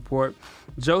Entertainment Report.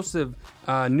 Joseph,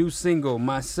 new single.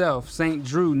 Myself, St.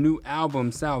 Drew, new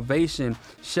album. Salvation.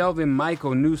 Shelvin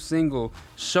Michael, new single.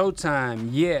 Showtime.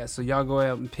 Yeah, so y'all go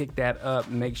out and pick that up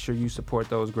and make sure you support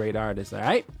those great artists, all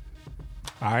right?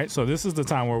 All right, so this is the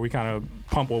time where we kind of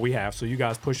pump what we have. So you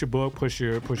guys push your book, push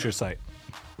your site.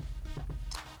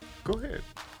 Go ahead.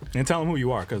 And tell them who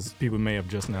you are, because people may have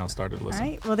just now started listening.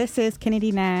 All right. Well, this is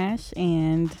Kennedy Nash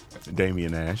and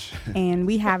Damian Nash. And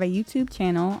we have a YouTube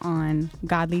channel on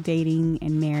godly dating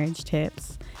and marriage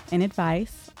tips and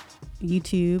advice.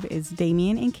 YouTube is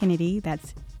Damian and Kennedy.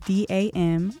 That's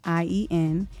Damien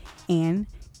and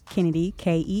Kennedy,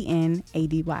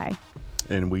 Kenady.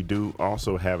 And we do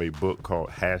also have a book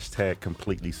called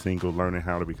 #Completely Single, Learning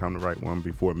How to Become the Right One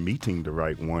Before Meeting the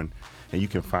Right One. and you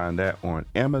can find that on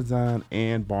Amazon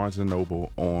and Barnes &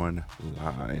 Noble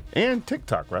online. And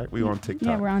TikTok, right? We on TikTok.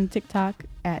 Yeah, we're on TikTok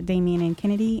at Damien and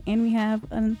Kennedy, and we have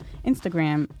an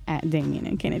Instagram at Damien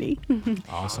and Kennedy.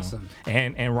 Awesome.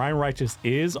 And Ryan Righteous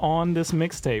is on this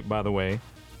mixtape, by the way,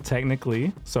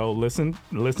 technically. So listen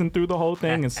through the whole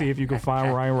thing and see if you can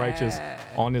find Ryan Righteous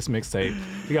on this mixtape.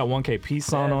 We got 1K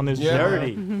Peace on this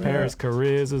journey. Paris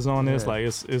Cariz is on this. Like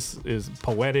it's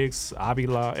Poetics,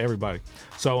 Avila, everybody.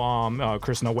 So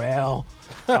Chris Noel,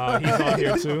 he's on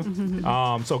here too.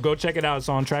 So go check it out. It's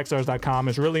on trackstars.com.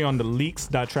 It's really on the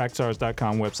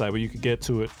leaks.trackstars.com website, but you can get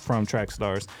to it from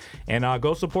Trackstars. And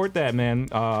go support that, man.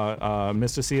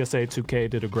 Mr. CSA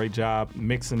 2K did a great job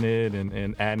mixing it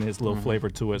and adding his little flavor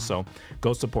to it. So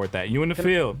go support that. You in the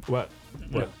field. What?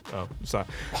 Oh, sorry.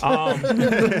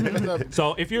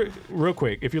 So if you're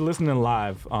listening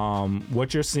live,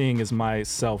 what you're seeing is my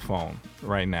cell phone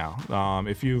right now.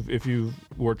 If you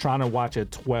were trying to watch at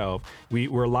 12,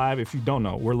 we're live. If you don't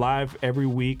know, we're live every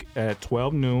week at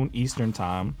 12 noon Eastern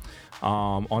time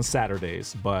on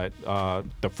Saturdays. But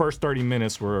the first 30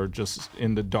 minutes were just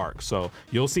in the dark. So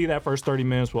you'll see that first 30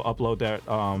 minutes. We'll upload that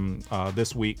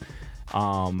this week.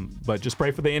 But just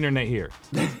pray for the internet here.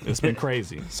 It's been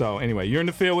crazy. So anyway, you're in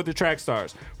the field with the Track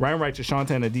Stars. Ryan Righteous, Sean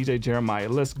Tanner, DJ Jeremiah.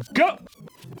 Let's go.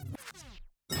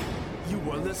 You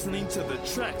are listening to the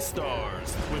Track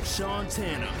Stars with Sean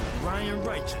Tanner, Ryan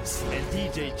Righteous, and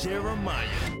DJ Jeremiah.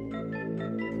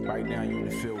 Right now, you're in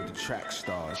the field with the Track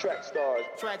Stars. Track Stars.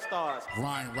 Track Stars.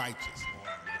 Ryan Righteous,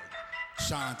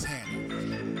 Sean Tanner,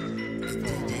 and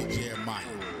DJ Jeremiah.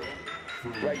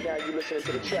 Right now, you're listening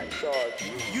to the Track Stars.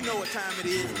 You know what time it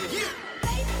is. Yeah.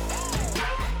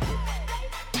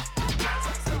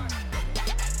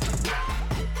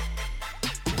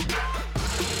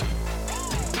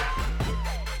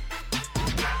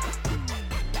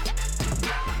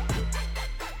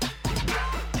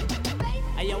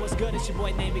 Hey yo, what's good? It's your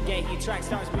boy Name Gay, he Track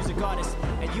Stars music artist,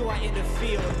 and you are in the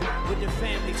field with the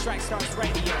family Track Stars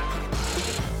Radio.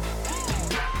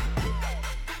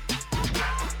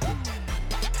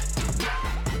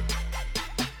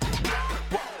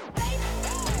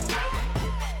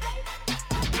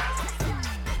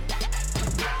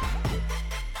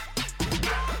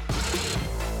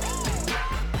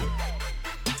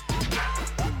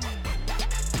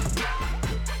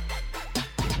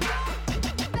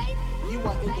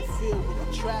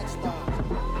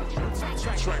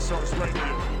 Track Stars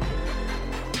Radio.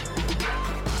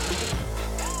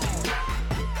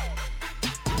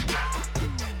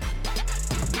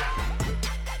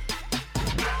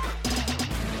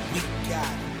 We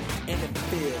got it in the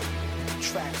field.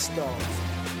 Track Stars.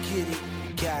 Get it,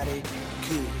 got it,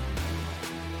 good.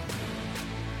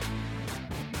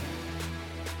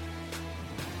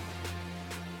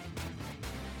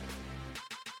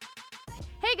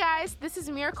 Hey guys, this is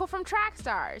Miracle from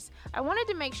Trackstars. I wanted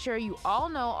to make sure you all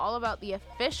know all about the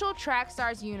official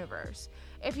Trackstars universe.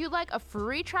 If you'd like a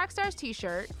free Trackstars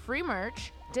t-shirt, free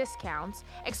merch, discounts,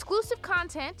 exclusive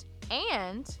content,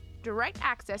 and direct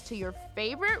access to your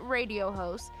favorite radio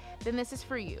hosts, then this is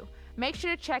for you. Make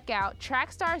sure to check out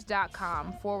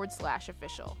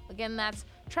trackstars.com/official. Again, that's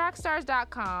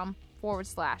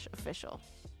trackstars.com/official.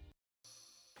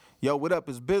 Yo, what up?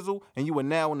 It's Bizzle, and you are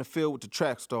now in the field with the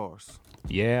Track Stars.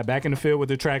 Yeah, back in the field with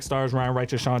the Track Stars. Ryan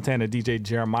Righteous, Sean Tanner, DJ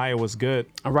Jeremiah. Was good.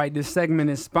 All right, this segment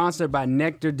is sponsored by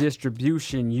Nectar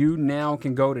Distribution. You now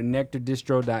can go to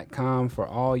nectardistro.com for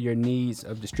all your needs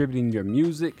of distributing your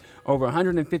music. Over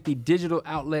 150 digital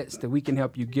outlets that we can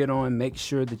help you get on. Make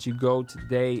sure that you go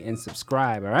today and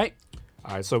subscribe, all right?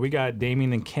 All right, so we got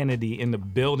Damien and Kennedy in the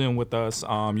building with us.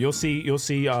 You'll see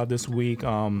this week.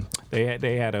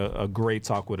 They had a great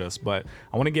talk with us, but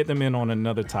I want to get them in on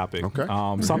another topic. Okay.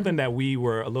 Something that we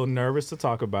were a little nervous to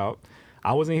talk about.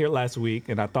 I wasn't here last week,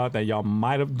 and I thought that y'all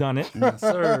might have done it. No,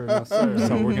 sir. No, sir.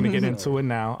 So we're gonna get into it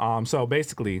now. So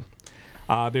basically,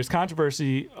 there's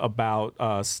controversy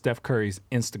about Steph Curry's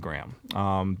Instagram.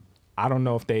 I don't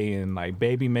know if they in like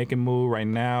baby making mood right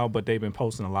now, but they've been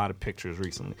posting a lot of pictures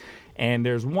recently. And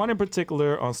there's one in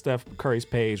particular on Steph Curry's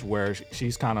page where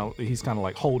he's kind of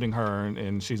like holding her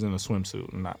and she's in a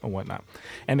swimsuit and whatnot.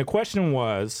 And the question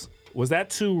was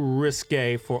that too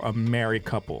risque for a married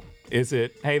couple? Is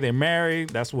it, hey, they're married,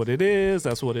 that's what it is,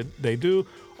 that's what they do?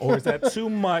 Or is that too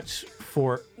much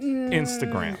for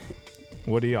Instagram?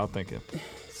 What are y'all thinking?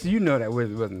 So you know that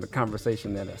wasn't the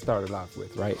conversation that I started off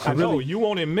with, right? I know you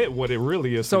won't admit what it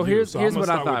really is. So to you, here's I'm what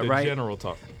I thought, with right? General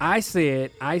talk. I said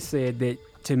that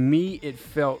to me it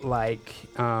felt like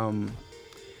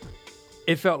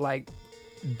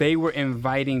they were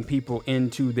inviting people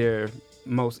into their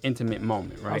most intimate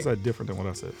moment, right? How's that different than what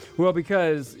I said? Well,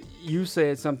 because you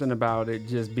said something about it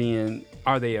just being,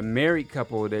 are they a married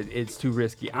couple that it's too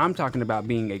risky? I'm talking about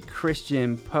being a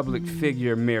Christian public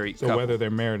figure married couple. So whether they're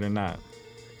married or not.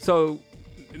 So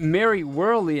married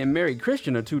worldly and married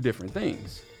Christian are two different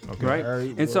things, right?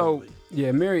 Married and so,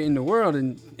 married in the world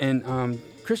and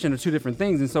Christian are two different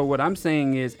things. And so what I'm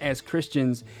saying is, as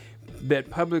Christians that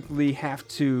publicly have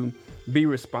to be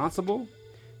responsible,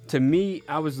 to me,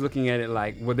 I was looking at it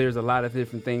like, well, there's a lot of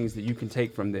different things that you can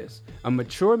take from this. A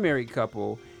mature married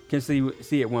couple can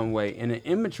see it one way, and an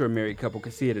immature married couple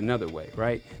can see it another way,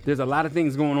 right? There's a lot of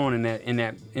things going on in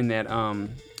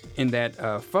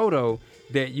that photo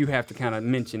that you have to kind of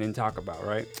mention and talk about,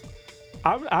 right?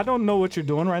 I don't know what you're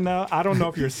doing right now. I don't know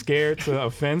if you're scared to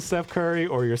offend Steph Curry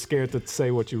or you're scared to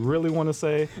say what you really want to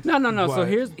say. No. So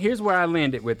here's where I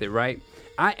landed with it, right?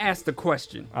 I asked the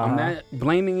question. I'm not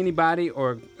blaming anybody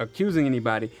or accusing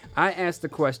anybody. I asked the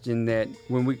question that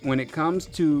when it comes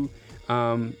to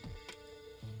a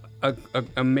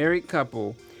married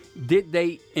couple, did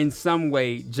they in some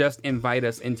way just invite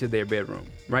us into their bedroom,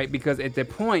 right? Because at that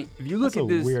point, if you look That's at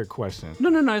this, a weird question.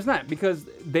 No, it's not, because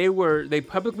they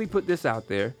publicly put this out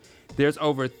there. There's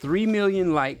over 3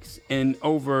 million likes and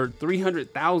over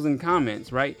 300,000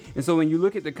 comments, right? And so when you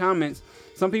look at the comments,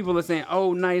 some people are saying,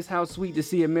 "Oh, nice, how sweet to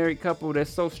see a married couple that's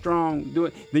so strong do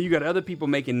it." Then you got other people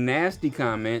making nasty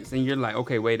comments, and you're like,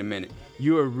 "Okay, wait a minute.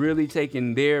 You are really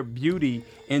taking their beauty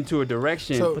into a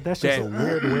direction." But that's just a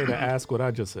weird way to ask what I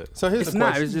just said. So here's the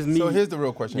question. It's just me. So here's the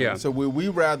real question. Yeah. So would we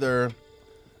rather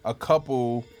a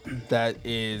couple that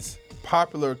is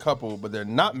popular couple but they're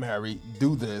not married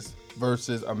do this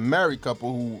versus a married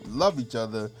couple who love each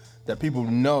other that people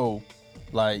know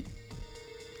they're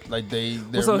so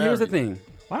married? here's the thing.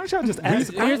 Why don't y'all just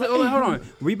ask? Hold on.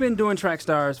 We've been doing Track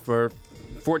Stars for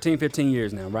 14, 15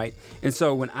 years now, right? And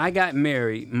so when I got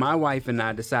married, my wife and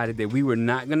I decided that we were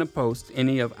not going to post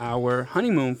any of our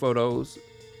honeymoon photos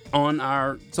on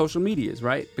our social medias,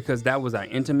 right? Because that was our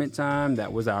intimate time.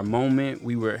 That was our moment.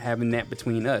 We were having that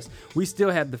between us. We still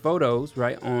had the photos,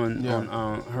 right, on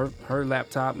her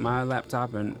laptop, my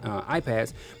laptop, and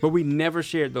iPads, but we never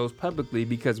shared those publicly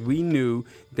because we knew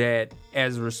that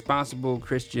as responsible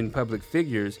Christian public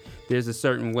figures, there's a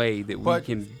certain way that we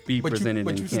can be presented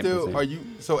and can't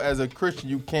present. So as a Christian,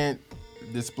 you can't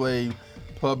display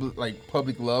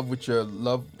public love with your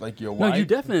your wife? No, you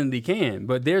definitely can,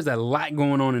 but there's a lot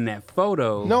going on in that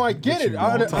photo. No, I get it.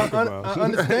 I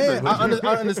understand.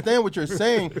 I understand what you're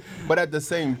saying, but at the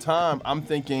same time, I'm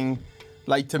thinking,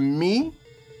 to me,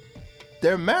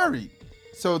 they're married,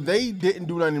 so they didn't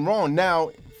do nothing wrong.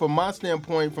 Now, from my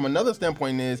standpoint, from another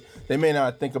standpoint, is they may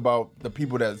not think about the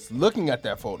people that's looking at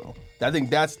that photo. I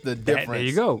think that's the difference. There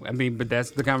you go. I mean, but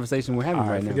that's the conversation we're having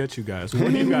right now. Forget you guys.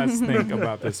 What do you guys think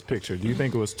about this picture? Do you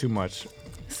think it was too much?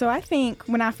 So I think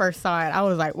when I first saw it, I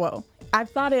was like, whoa. I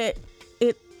thought it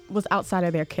was outside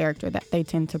of their character that they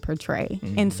tend to portray.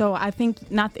 Mm-hmm. And so I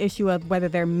think not the issue of whether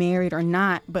they're married or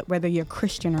not, but whether you're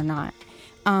Christian or not.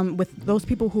 With those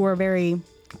people who are very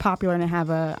popular and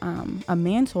have a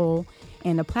mantle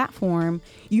and a platform,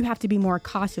 you have to be more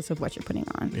cautious of what you're putting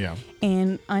on. Yeah.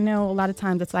 And I know a lot of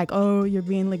times it's like, oh, you're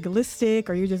being legalistic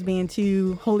or you're just being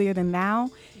too holier than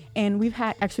thou. And we've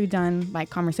actually done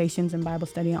conversations in Bible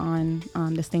study on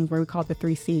this thing where we call it the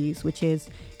 3 C's, which is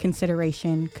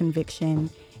consideration,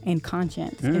 conviction, and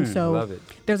conscience. And so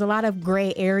there's a lot of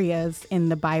gray areas in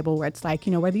the Bible where it's like,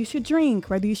 whether you should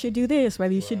drink, whether you should do this,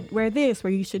 whether you should wear this,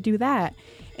 whether you should do that.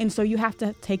 And so you have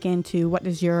to take into what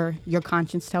does your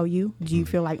conscience tell you? Do you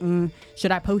feel like,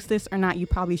 should I post this or not? You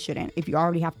probably shouldn't. If you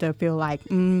already have to feel like,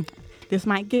 this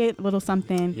might get a little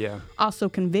something. Yeah. Also,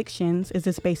 convictions, is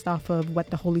this based off of what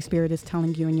the Holy Spirit is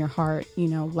telling you in your heart,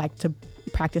 to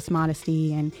practice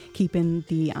modesty and keeping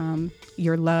the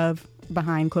your love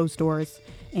behind closed doors.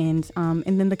 And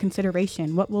then the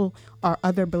consideration, what will our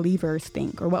other believers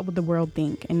think or what will the world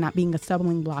think, and not being a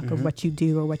stumbling block of what you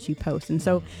do or what you post. And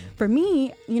so for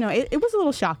me, it was a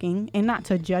little shocking, and not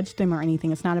to judge them or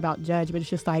anything. It's not about judge, but it's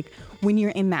just like when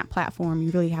you're in that platform,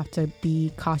 you really have to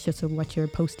be cautious of what you're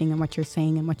posting and what you're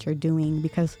saying and what you're doing,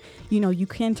 because, you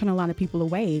can turn a lot of people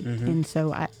away. And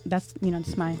so that's,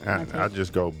 just my take. I'll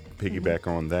just go piggyback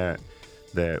on that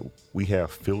we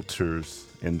have filters,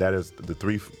 and that is the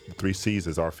three C's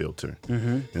is our filter.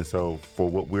 And so for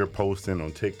what we're posting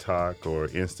on TikTok or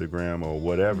Instagram or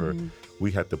whatever,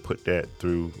 we have to put that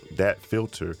through that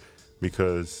filter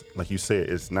because, like you said,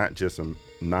 it's not just a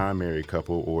non-married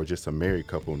couple or just a married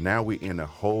couple. Now we're in a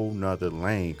whole nother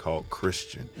lane called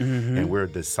Christian, and we're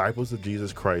disciples of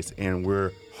Jesus Christ, and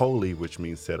we're holy, which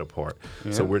means set apart.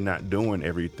 So we're not doing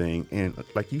everything. And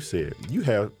like you said, you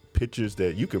have pictures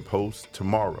that you can post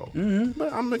tomorrow,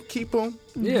 but I'm gonna keep them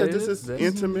because this is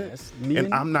intimate,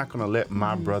 and I'm not gonna let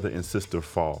my brother and sister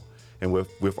fall. And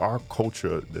with our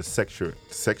culture, the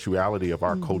sexuality of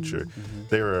our culture,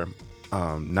 there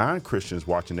are non-Christians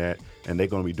watching that, and they're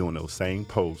going to be doing those same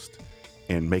posts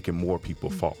and making more people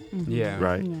fall.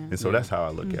 Right? And so that's how I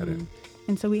look at it.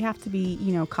 And so we have to be,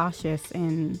 cautious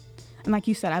and like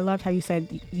you said, I loved how you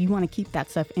said you want to keep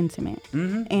that stuff intimate.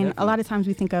 And definitely. A lot of times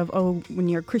we think of, when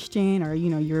you're a Christian or,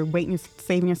 you're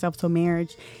saving yourself till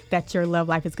marriage, that your love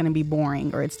life is going to be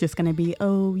boring, or it's just going to be,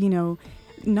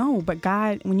 no, but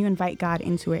God, when you invite God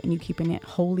into it and you keeping it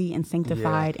holy and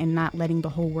sanctified and not letting the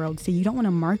whole world see, you don't want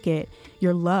to market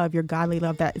your love, your godly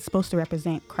love that is supposed to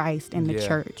represent Christ and the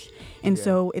church. And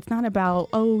so it's not about,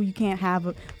 you can't have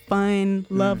a fun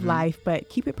love life, but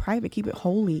keep it private, keep it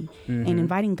holy, and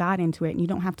inviting God into it. And you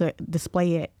don't have to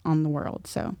display it on the world.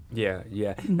 So yeah.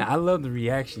 Now I love the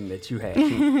reaction that you had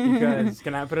because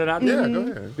can I put it out there? Yeah, go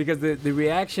ahead. Because the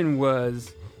reaction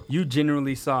was you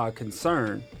generally saw a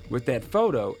concern with that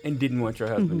photo and didn't want your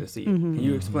husband to see it. Can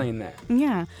you explain that?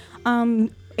 Yeah.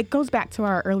 It goes back to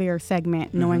our earlier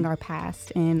segment, knowing our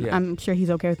past. And I'm sure he's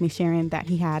okay with me sharing that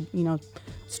he had,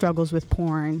 struggles with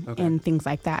porn and things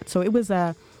like that. So it was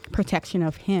a protection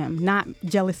of him, not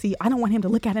jealousy. I don't want him to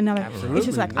look at another. Absolutely. It's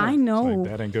just like, I know like,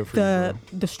 that ain't good for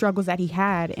the struggles that he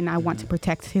had, and I want to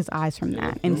protect his eyes from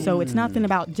that. And so it's nothing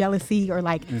about jealousy or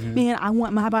like, man, I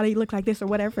want my body to look like this or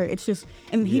whatever. It's just,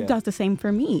 and he does the same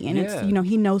for me. And it's,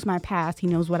 he knows my past. He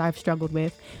knows what I've struggled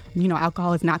with.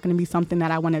 Alcohol is not going to be something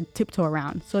that I want to tiptoe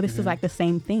around. So this is like the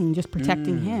same thing, just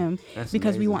protecting him. That's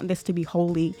because amazing. we want this to be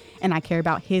holy, and I care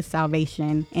about his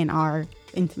salvation and our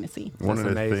intimacy. One of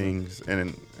the things,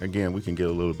 and again, we can get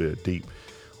a little bit deep.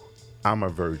 I'm a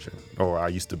virgin, or I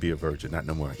used to be a virgin, not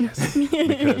no more, I guess,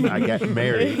 because I got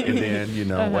married, and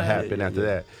then what happened after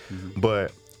that.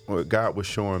 But what God was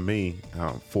showing me,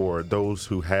 for those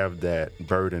who have that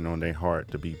burden on their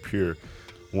heart to be pure,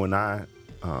 when I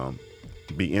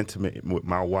be intimate with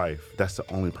my wife, that's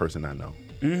the only person I know.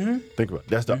 Think about it.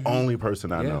 That's the only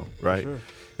person I know, right? Sure.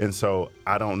 And so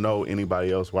I don't know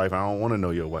anybody else's wife. I don't want to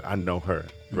know your wife. I know her,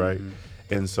 right?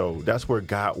 And so that's where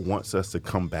God wants us to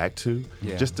come back to,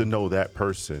 just to know that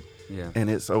person. And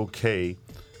it's okay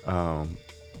to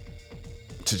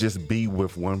just be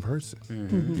with one person.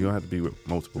 You don't have to be with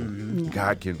multiple.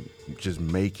 God can just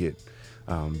make it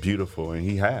beautiful, and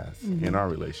he has in our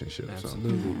relationship.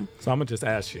 Absolutely. So I'm going to just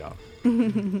ask y'all,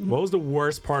 what was the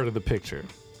worst part of the picture?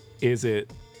 Is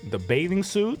it the bathing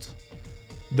suit,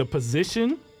 the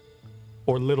position,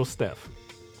 or little Steph?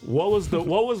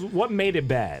 What made it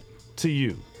bad to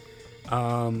you?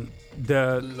 I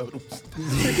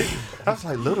was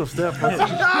like, little Steph.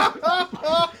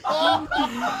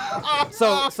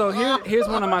 So here's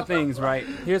one of my things, right?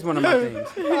 Here's one of my things.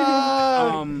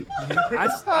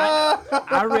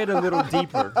 I read a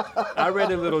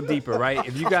little deeper. Right?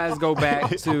 If you guys go back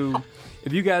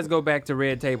to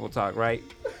Red Table Talk, right?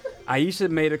 Aisha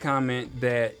made a comment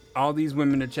that all these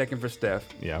women are checking for Steph,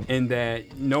 and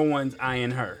that no one's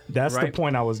eyeing her. That's right? the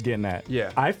point I was getting at.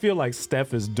 Yeah. I feel like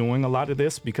Steph is doing a lot of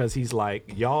this because he's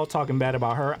like, y'all talking bad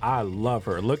about her. I love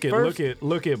her. Look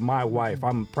at my wife.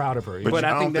 I'm proud of her. But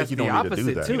I think that's the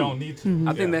opposite too. You don't need to.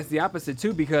 I think that's the opposite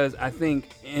too, because I think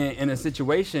in a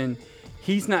situation,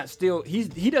 he's not still.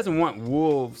 He doesn't want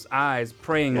wolves' eyes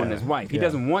preying on his wife. He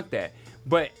doesn't want that.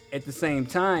 But at the same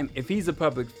time, if he's a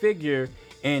public figure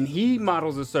and he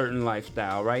models a certain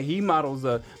lifestyle, right? He models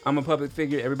I'm a public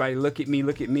figure, everybody look at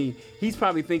me. He's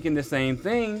probably thinking the same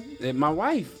thing that my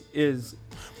wife is.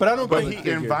 But I don't think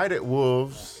he invited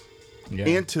wolves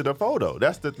into the photo.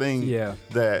 That's the thing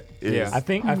that is. I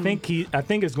think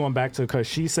it's going back to, because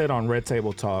she said on Red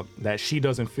Table Talk that she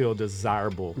doesn't feel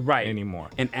desirable anymore.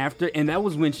 And that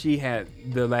was when she had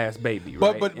the last baby,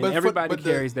 right? But everybody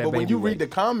carries that baby. But when you read the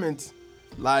comments,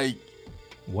 like,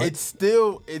 what? It's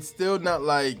still not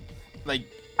like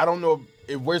I don't know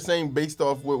if we're saying, based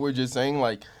off what we're just saying,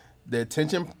 like the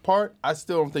attention part, I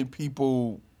still don't think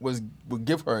people would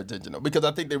give her attention, though, because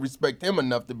I think they respect him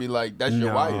enough to be like, that's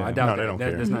your wife. I doubt they don't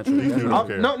care. That's not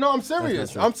true. No, I'm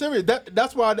serious. I'm serious.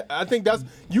 That's why I think that's,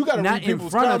 you got to read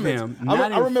people's comments.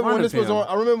 I remember when this was on.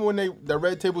 I remember when the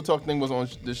Red Table Talk thing was on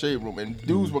the Shade Room, and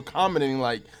dudes were commenting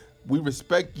like, we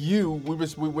respect you.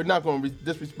 We're not going to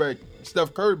disrespect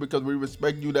Steph Curry because we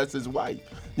respect you. That's his wife.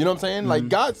 You know what I'm saying? Like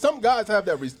God, some guys have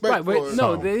that respect. Right, but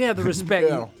no, they have the respect.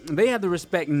 They have the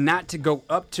respect not to go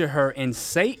up to her and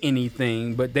say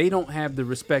anything, but they don't have the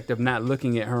respect of not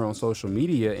looking at her on social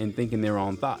media and thinking their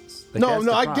own thoughts. Like,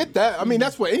 no, I get that. I mean,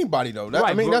 that's for anybody though.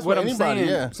 Right, that's what for I'm anybody. saying.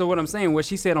 Yeah. So what I'm saying, what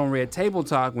she said on Red Table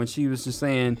Talk when she was just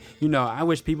saying, I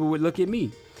wish people would look at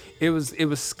me. It was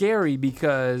scary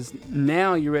because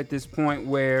now you're at this point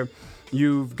where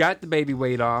you've got the baby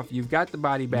weight off, you've got the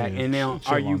body back, and now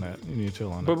are you? You need to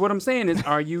chill on that. But what I'm saying is,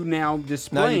 are you now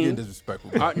displaying? Now you're getting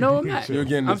disrespectful. No, I'm not. You're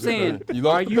getting I'm saying, disrespectful. You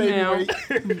lost are the you baby now?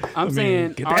 weight. I'm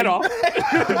saying, get that off.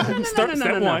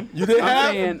 Step one. You did I'm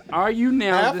half. saying, are you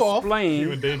now Half off. displaying?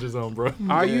 You in danger zone, bro.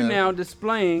 Are you now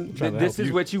displaying Trying that to this help is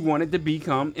you. what you wanted to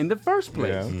become in the first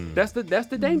place? Yeah. That's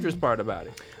the dangerous part about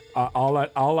it.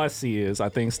 All I see is I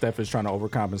think Steph is trying to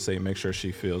overcompensate, make sure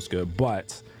she feels good.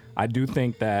 But I do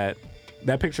think that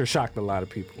picture shocked a lot of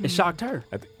people. It shocked her.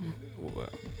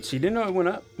 She didn't know it went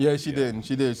up. Yeah, she did.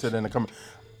 She did say in the comment.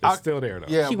 It's still there though.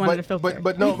 Yeah, She wanted to filter.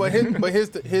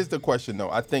 here's the question though.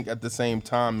 I think at the same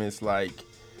time it's like,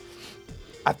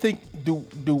 I think do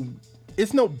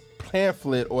it's no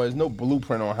pamphlet or there's no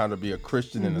blueprint on how to be a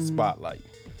Christian in the spotlight.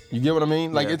 You get what I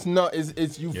mean? Like it's not.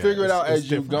 It's you figure it out as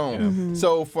you go. Yeah.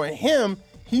 So for him,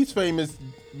 he's famous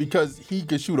because he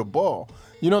could shoot a ball.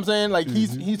 You know what I'm saying? Like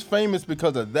he's famous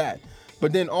because of that.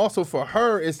 But then also for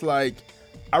her, it's like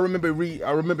I remember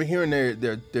hearing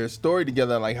their story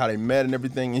together, like how they met and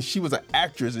everything. And she was an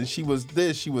actress, and she was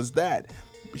this, she was that.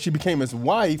 She became his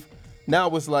wife.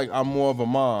 Now it's like I'm more of a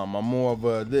mom, I'm more of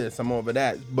a this, I'm more of a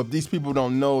that. But these people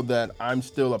don't know that I'm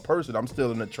still a person. I'm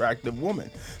still an attractive woman.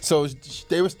 So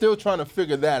they were still trying to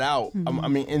figure that out. I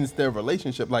mean, in their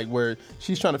relationship, like where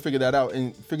she's trying to figure that out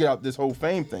and figure out this whole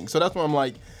fame thing. So that's why I'm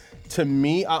like, to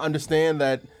me, I understand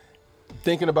that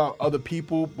thinking about other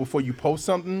people before you post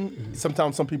something,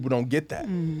 sometimes some people don't get that.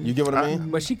 You get what I mean?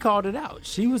 But she called it out.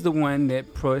 She was the one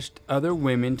that pushed other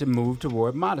women to move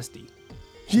toward modesty.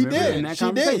 She Remember in did. that She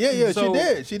conversation? did. Yeah, So- she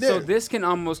did. She did. So this can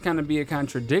almost kind of be a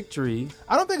contradictory.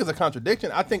 I don't think it's a contradiction.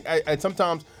 I think I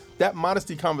sometimes that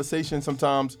modesty conversation,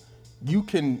 sometimes she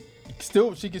can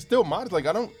still modest. Like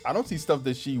I don't see stuff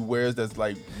that she wears that's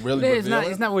like really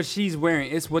revealing. It's not what she's wearing.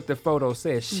 It's what the photo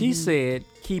says. She said,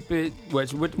 "Keep it."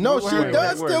 No, she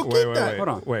does still keep that. Hold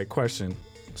on. Wait, question.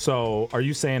 So are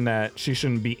you saying that she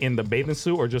shouldn't be in the bathing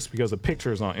suit or just because the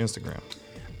picture is on Instagram?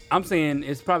 I'm saying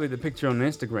it's probably the picture on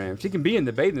Instagram. She can be in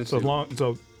the bathing suit.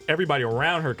 So everybody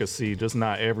around her could see, just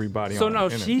not everybody. So on no,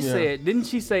 the she internet. said, didn't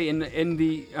she say in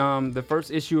the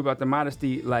first issue about the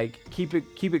modesty, like keep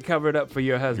it covered up for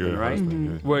your husband, right?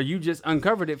 Where you just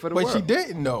uncovered it for the But world. she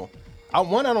didn't know. I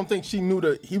don't think she knew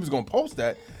that he was gonna post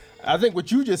that. I think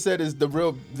what you just said is the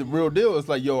real deal. It's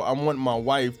like, yo, I want my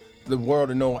wife, the world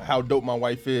to know how dope my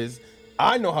wife is.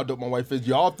 I know how dope my wife is.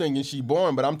 Y'all thinking she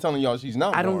boring, but I'm telling y'all she's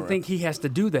not. I don't boring. think he has to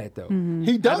do that though.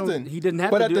 He doesn't. He didn't have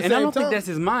But to at do the it. And I same don't think time- that's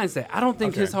his mindset. I don't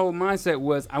think his whole mindset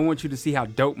was, I want you to see how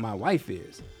dope my wife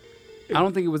is. I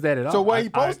don't think it was that at all. So why he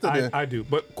posted it? I do.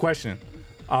 But question.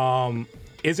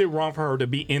 Is it wrong for her to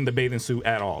be in the bathing suit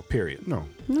at all? Period. No.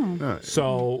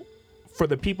 So for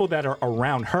the people that are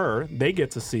around her, they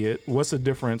get to see it. What's the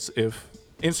difference if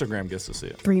Instagram gets to see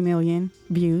it? 3 million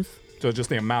views. So just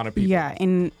the amount of people. Yeah,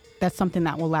 and that's something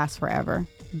that will last forever.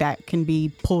 That can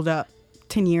be pulled up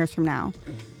 10 years from now.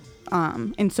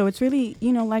 And so it's really,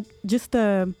 like just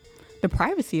the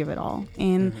privacy of it all.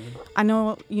 And I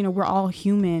know, we're all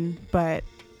human, but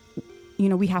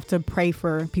we have to pray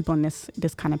for people in this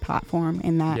kind of platform,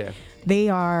 and that they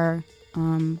are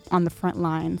on the front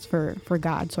lines for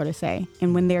God, so to say.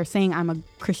 And when they're saying I'm a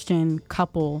Christian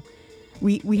couple,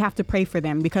 we have to pray for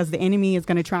them, because the enemy is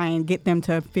going to try and get them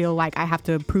to feel like I have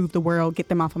to prove the world, get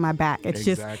them off of my back. It's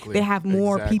just they have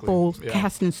more people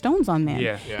casting stones on them.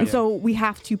 And so we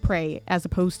have to pray as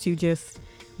opposed to just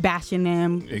bashing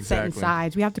them, setting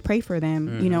sides. We have to pray for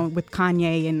them, with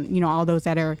Kanye and, all those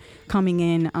that are coming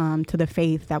in to the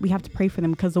faith, that we have to pray for them,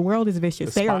 because the world is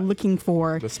vicious. They are looking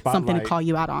for something to call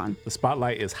you out on. The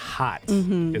spotlight is hot.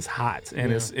 It's hot.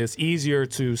 And it's easier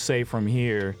to say from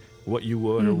here what you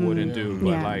would or wouldn't do.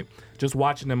 But like just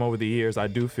watching them over the years, I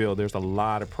do feel there's a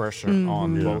lot of pressure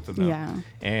on both of them. Yeah.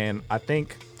 And I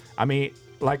think,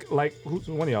 like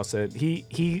one of y'all said, he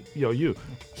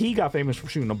got famous for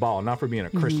shooting the ball, not for being a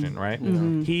Christian, right?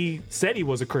 He said he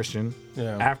was a Christian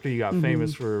after he got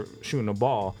famous for shooting the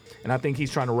ball. And I think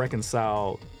he's trying to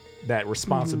reconcile that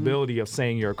responsibility of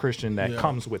saying you're a Christian that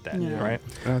comes with that, right?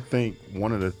 And I think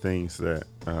one of the things that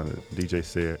DJ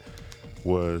said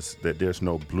was that there's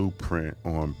no blueprint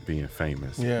on being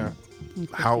famous. Yeah.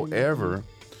 However,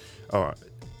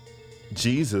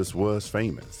 Jesus was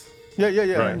famous. Yeah.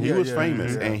 Right. He was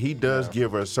famous, yeah. and he does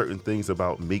give us certain things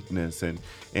about meekness and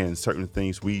certain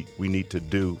things we need to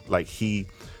do. Like he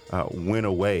went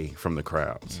away from the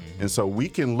crowds, and so we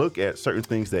can look at certain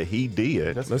things that he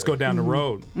did. Let's go down the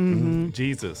road.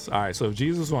 Jesus. All right. So if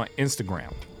Jesus was on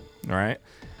Instagram, all right,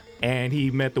 and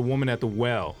he met the woman at the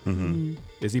well.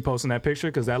 Is he posting that picture?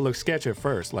 Because that looks sketchy at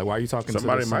first. Like, why are you talking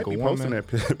Somebody to this might single be woman?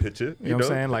 posting that picture. You know what I'm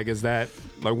saying? Like, is that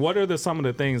like what are some of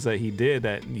the things that he did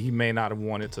that he may not have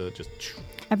wanted to just?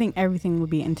 I think everything would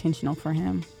be intentional for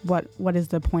him. What is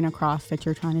the point across that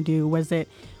you're trying to do? Was it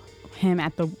him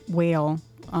at the well,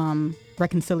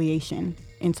 reconciliation?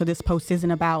 And so this post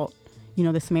isn't about,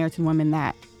 the Samaritan woman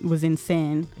that was in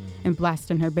sin and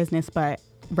blasting her business, but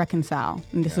reconcile.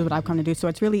 And this is what I've come to do. So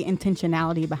it's really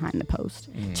intentionality behind the post,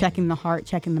 checking the heart,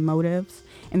 checking the motives,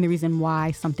 and the reason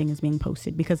why something is being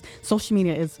posted. Because social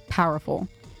media is powerful,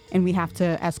 and we have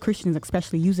to, as Christians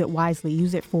especially, use it wisely,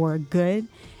 use it for good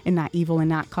and not evil, and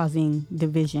not causing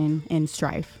division and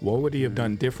strife. What would he have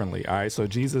done differently? All right, so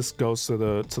Jesus goes to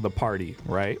the party,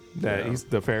 right? That he's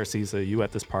the Pharisees say, you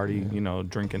at this party,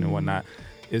 drinking and whatnot.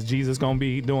 Is Jesus gonna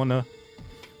be doing the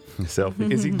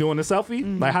selfie? Is he doing a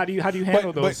selfie? Like, how do you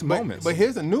handle those moments? But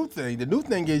here's a new thing. The new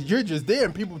thing is you're just there,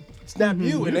 and people snap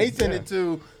you, and they send it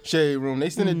to Shade Room. They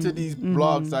send it to these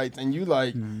blog sites, and you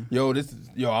like,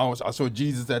 I saw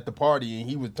Jesus at the party, and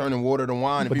he was turning water to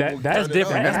wine. But and that's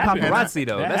different. That's paparazzi,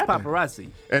 though. That's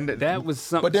paparazzi. And that was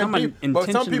But someone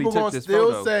intentionally some people took gonna this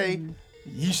still photo. say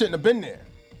you shouldn't have been there.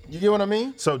 You get what I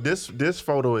mean? So this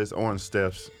photo is on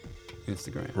Steph's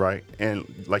Instagram, right? And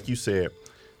like you said,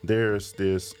 there's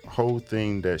this whole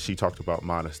thing that she talked about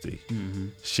modesty.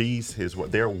 She's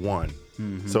they're one.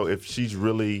 So if she's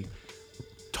really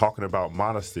talking about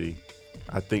modesty,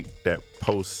 I think that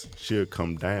post should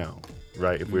come down,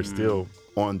 right? If we're still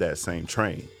on that same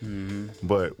train.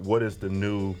 But what is the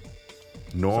new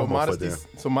normal for them?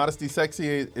 So modesty sexy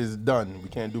is done. We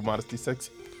can't do modesty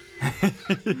sexy.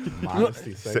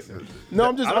 Modesty, sexy. No,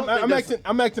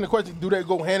 I'm asking the question. Do they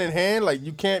go hand in hand? Like,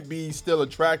 you can't be still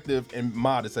attractive and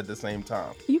modest at the same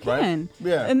time. You can. Right?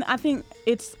 Yeah. And I think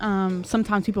it's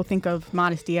sometimes people think of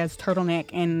modesty as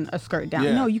turtleneck and a skirt down.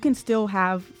 Yeah. No, you can still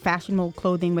have fashionable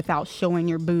clothing without showing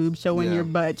your boobs, showing your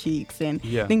butt cheeks, and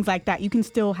things like that. You can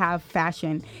still have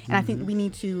fashion. And I think we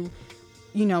need to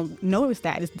notice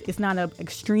that. It's not an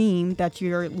extreme that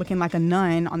you're looking like a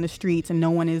nun on the streets and no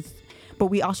one is. But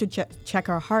we also check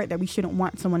our heart that we shouldn't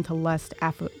want someone to lust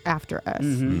after us.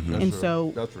 And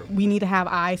so we need to have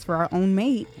eyes for our own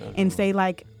mate and say,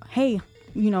 like, hey,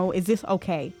 is this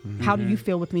okay? How do you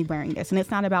feel with me wearing this? And it's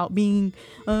not about being,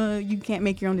 you can't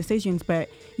make your own decisions, but,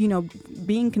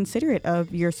 being considerate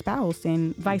of your spouse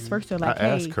and vice versa. Like, I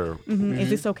ask her,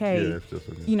 is this okay? Yeah, if that's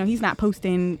okay. He's not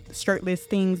posting shirtless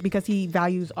things because he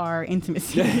values our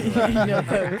intimacy.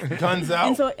 Guns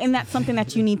out. And that's something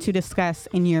that you need to discuss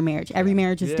in your marriage. Every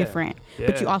marriage is different,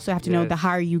 but you also have to know the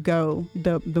higher you go,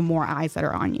 the more eyes that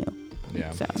are on you.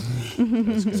 Yeah. So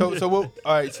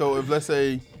all right. So if let's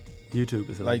say YouTube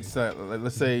is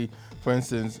let's say, for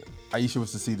instance, Aisha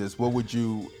was to see this, what would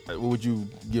you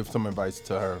give some advice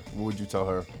to her? What would you tell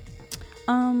her?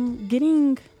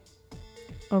 Getting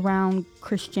around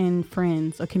Christian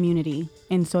friends, a community,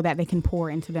 and so that they can pour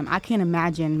into them. I can't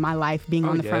imagine my life being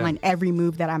on the front line. Every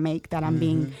move that I make, that I'm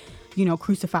being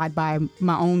crucified by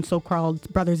my own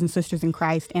so-called brothers and sisters in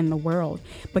Christ and the world.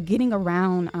 But getting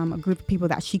around a group of people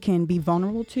that she can be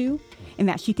vulnerable to, and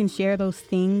that she can share those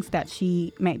things that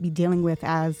she might be dealing with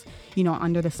as,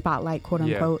 under the spotlight, quote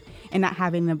unquote, and not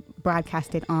having to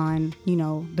broadcast it on,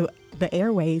 the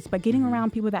airways, but getting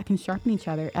around people that can sharpen each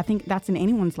other. I think that's in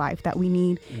anyone's life, that we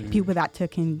need people that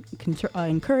can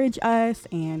encourage us,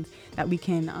 and that we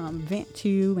can vent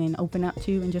to and open up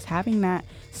to, and just having that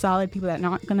solid people that are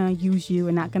not going to use you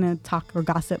and not going to talk or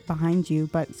gossip behind you,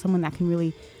 but someone that can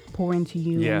really pour into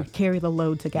you and carry the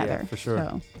load together. Yeah, for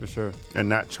sure. For sure. And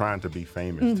not trying to be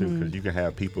famous too, because you can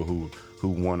have people who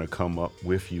want to come up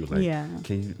with you, like,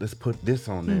 let's put this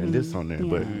on there and this on there,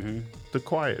 but the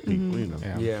quiet people,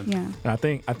 And I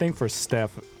think for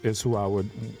Steph is who I would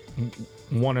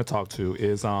want to talk to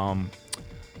is I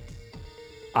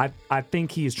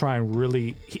think he's trying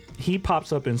really. He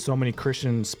pops up in so many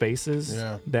Christian spaces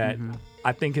that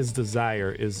I think his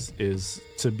desire is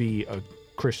to be a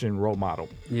Christian role model.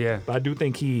 Yeah, but I do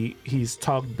think he's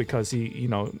talked because he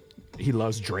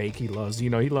loves Drake. He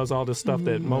loves all the stuff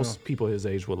that most people his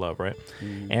age would love, right?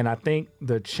 And I think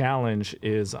the challenge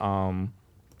is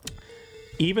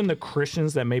even the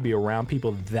Christians that may be around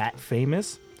people that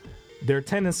famous, their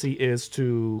tendency is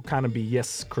to kind of be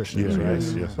yes Christians, right?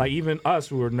 Yes. Like even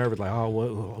us, we were nervous, like, oh,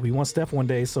 well, we want Steph one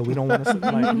day, so we don't want to.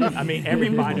 Like, I mean,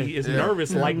 everybody is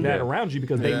nervous like that around you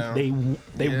because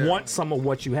they want some of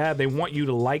what you have. They want you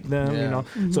to like them, you know.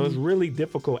 So it's really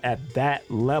difficult at that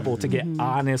level to get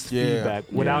honest feedback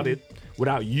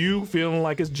without you feeling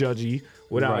like it's judgy.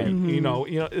 Without you know,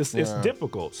 it's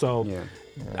difficult. So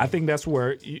I think that's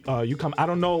where you come. I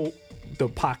don't know the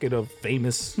pocket of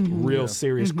famous, real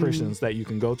serious Christians that you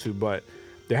can go to, but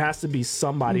there has to be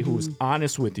somebody who's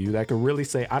honest with you that can really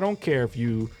say, I don't care if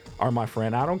you are my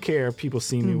friend. I don't care if people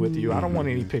see me with you. I don't want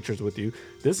any pictures with you.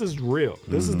 This is real.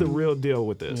 This is the real deal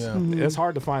with this. It's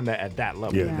hard to find that at that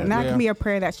level. And that can be a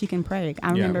prayer that she can pray.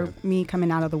 I remember me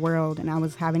coming out of the world and I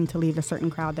was having to leave a certain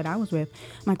crowd that I was with.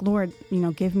 I'm like, Lord,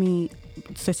 give me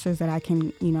sisters that I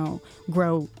can,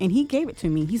 grow. And he gave it to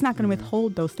me. He's not going to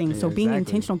withhold those things. So being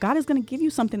intentional, God is going to give you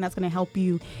something that's going to help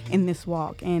you in this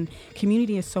walk. And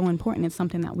community is so important. It's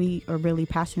something that we are really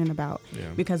passionate about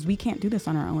because we can't do this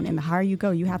on our own. And the higher you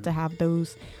go, you have to have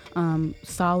those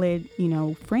solid,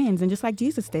 friends. And just like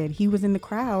Jesus did, he was in the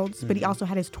crowds, but he also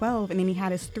had his 12, and then he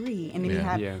had his 3, and then he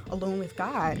had alone with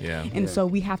God. And so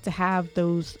we have to have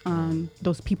those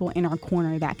people in our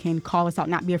corner that can call us out,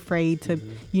 not be afraid to,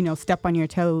 step on your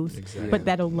toes, but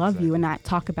that'll love you and not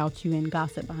talk about you and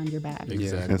gossip behind your back.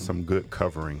 And some good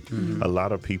covering. A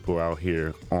lot of people out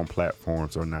here on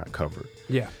platforms are not covered.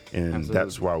 And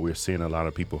that's why we're seeing a lot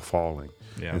of people falling.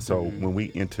 And so when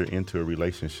we enter into a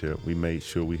relationship, we made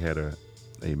sure we had a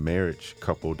marriage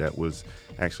couple that was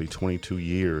actually 22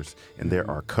 years, and they're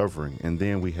our covering. And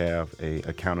then we have a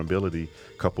accountability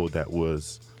couple that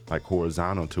was like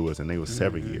horizontal to us, and they were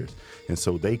 7 years. And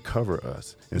so they cover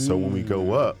us. And so when we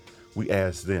go up, we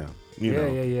ask them. You know?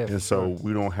 And so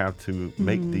we don't have to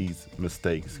make these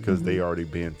mistakes because they already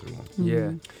been through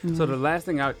them. So the last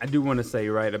thing I do want to say,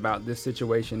 right, about this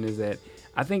situation is that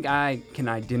I think I can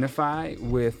identify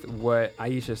with what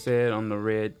Aisha said on the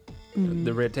red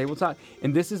table talk.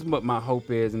 And this is what my hope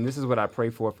is, and this is what I pray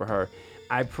for her.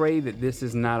 I pray that this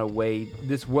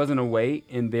wasn't a way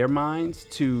in their minds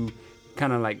to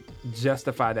kind of like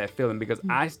justify that feeling, because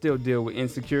I still deal with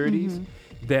insecurities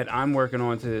that I'm working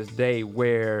on to this day,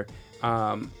 where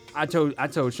I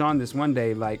told Sean this one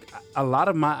day, like a lot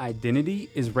of my identity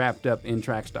is wrapped up in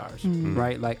Track Stars,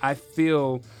 right? Like I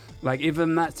feel like if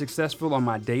I'm not successful on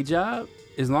my day job,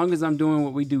 as long as I'm doing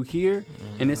what we do here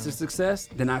and it's a success,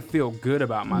 then I feel good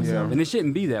about myself. And it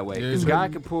shouldn't be that way, because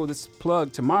God could pull this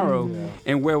plug tomorrow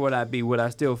and where would I be? Would I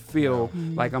still feel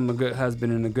like I'm a good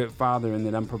husband and a good father and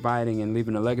that I'm providing and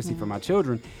leaving a legacy for my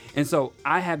children? And so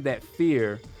I have that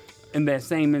fear and that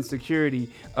same insecurity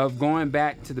of going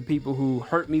back to the people who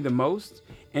hurt me the most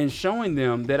and showing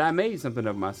them that I made something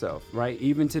of myself, right?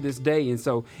 Even to this day. And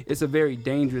so it's a very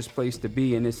dangerous place to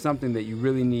be, and it's something that you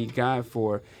really need God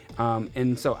for.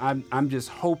 And so I'm just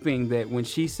hoping that when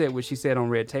she said what she said on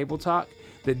Red Table Talk,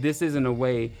 that this isn't a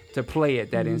way to play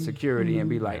at that insecurity and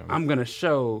be like, I'm going to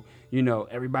show,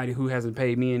 everybody who hasn't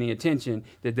paid me any attention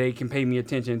that they can pay me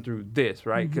attention through this,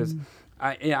 right? Because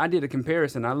I did a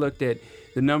comparison. I looked at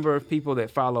the number of people that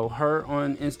follow her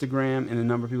on Instagram and the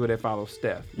number of people that follow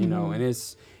Steph, and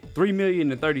it's 3 million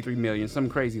to 33 million,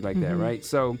 something crazy like that, right?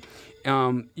 So,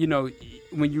 when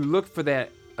you look for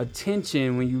that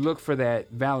attention, when you look for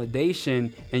that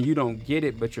validation and you don't get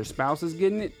it, but your spouse is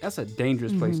getting it, that's a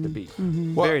dangerous place to be.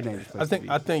 Very dangerous place to be.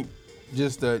 I think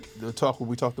just the talk when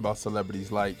we talked about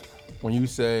celebrities, like when you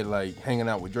said like hanging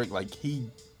out with Drake, like he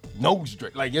knows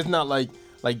Drake. Like it's not like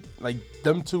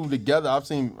them two together. I've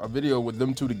seen a video with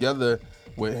them two together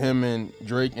with him and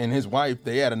Drake and his wife.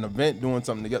 They had an event doing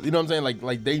something together. You know what I'm saying?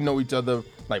 Like they know each other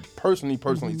like personally.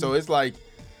 So it's like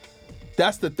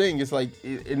that's the thing. It's like,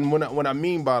 and what I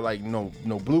mean by like no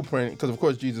blueprint, because of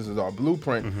course Jesus is our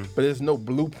blueprint, but there's no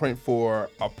blueprint for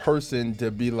a person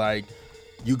to be like,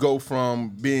 you go from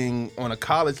being on a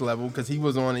college level, because he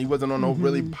wasn't on no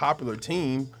really popular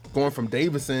team, going from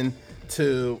Davidson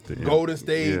to Golden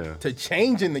State to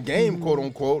changing the game, quote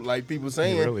unquote, like people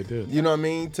saying. He really did. You know what I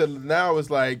mean? To now it's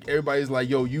like everybody's like,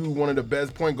 yo, you one of the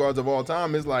best point guards of all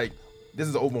time. It's like, this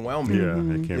is overwhelming.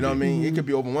 It can you know what I mean? It could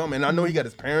be overwhelming. And I know he got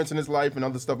his parents in his life and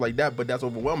other stuff like that, but that's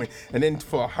overwhelming. And then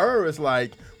for her, it's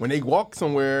like when they walk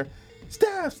somewhere,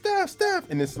 Steph,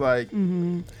 and it's like, hey,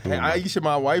 Aisha,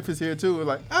 my wife is here too. We're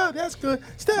like, oh, that's good.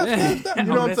 Steph. You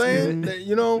know what I'm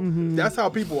saying? That's how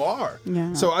people are.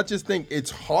 Yeah. So I just think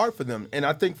it's hard for them. And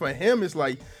I think for him, it's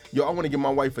like, yo, I want to give my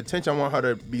wife attention. I want her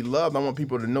to be loved. I want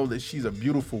people to know that she's a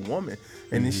beautiful woman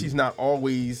and that she's not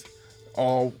always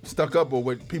all stuck up or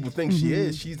what people think she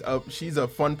is. She's a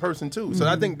fun person too. So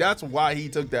I think that's why he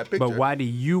took that picture. But why do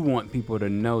you want people to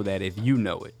know that if you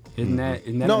know it? Isn't that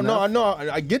No, enough? I know,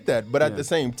 I get that, but at the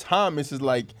same time, it's just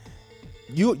like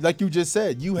you just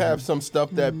said, you have some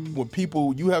stuff that with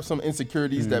people, you have some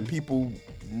insecurities that people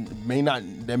may not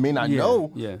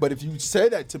know. Yeah. But if you say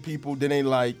that to people, then they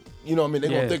like, you know what I mean,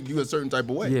 they're gonna think you a certain type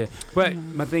of way. Yeah, but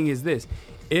my thing is this: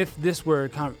 if this were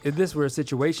a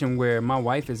situation where my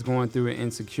wife is going through an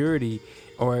insecurity,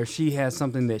 or she has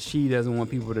something that she doesn't want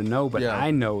people to know, but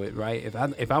I know it, right?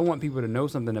 If I want people to know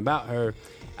something about her,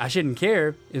 I shouldn't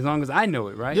care as long as I know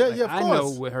it, right? Yeah, like, of I course.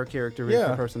 know what her characteristics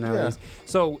and personalities. Yeah.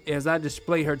 So as I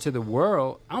display her to the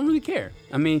world, I don't really care.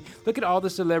 I mean, look at all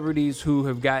the celebrities who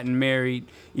have gotten married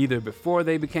either before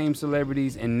they became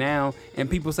celebrities and now, and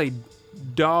people say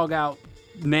dog out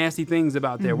nasty things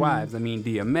about their wives. I mean,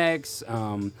 DMX,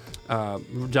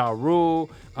 Ja Rule,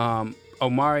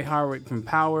 Omari Hardwick from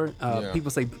Power.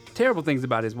 People say terrible things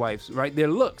about his wives, right? Their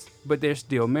looks, but they're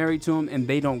still married to him, and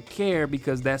they don't care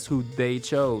because that's who they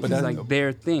chose. It's like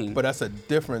their thing. But that's a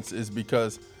difference, is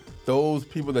because those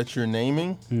people that you're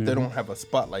naming, they don't have a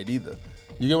spotlight either.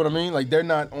 You get what I mean? Like, they're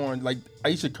not on, like,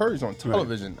 Aisha Curry's on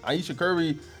television. Right. Aisha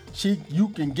Curry, you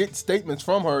can get statements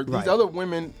from her. These other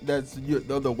women,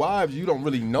 the wives, you don't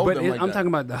really know them like that. I'm talking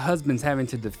about the husbands having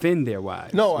to defend their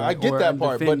wives. No, right? I get that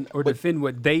part. Defend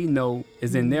what they know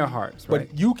is in their hearts, right?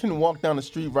 But you can walk down the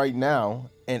street right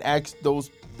now and ask those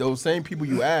same people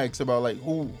you ask about, like,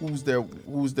 who's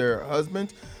their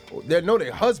husbands. They know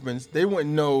their husbands. They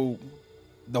wouldn't know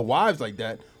the wives like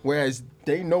that. Whereas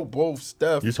they know both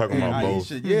Steph. You're talking about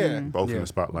Aisha, both. Both in the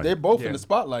spotlight. They're both in the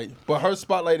spotlight, but her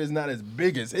spotlight is not as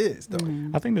big as his, though.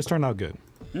 I think this turned out good.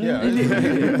 Yeah,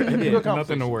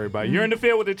 Nothing to worry about. You're in the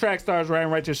field with the track stars,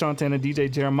 Ryan Righteous, Sean Tanner,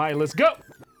 DJ Jeremiah. Let's go.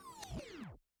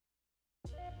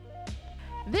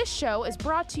 This show is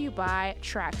brought to you by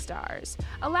Trackstars.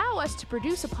 Allow us to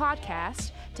produce a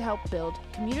podcast to help build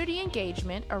community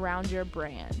engagement around your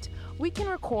brand. We can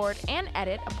record and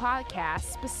edit a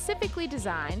podcast specifically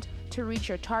designed to reach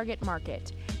your target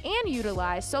market and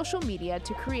utilize social media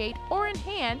to create or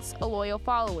enhance a loyal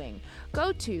following.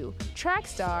 Go to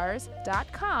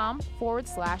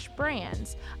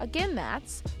trackstars.com/brands. Again,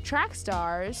 that's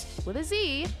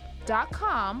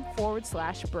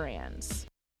trackstars.com/brands.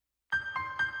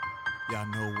 Y'all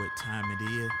know what time it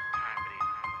is.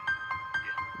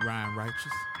 Ryan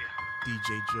Righteous,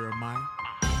 DJ Jeremiah,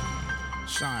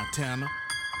 Sean Tanner.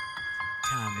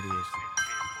 Time it is.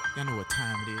 Y'all know what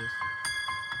time it is.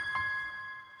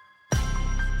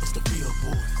 It's the Field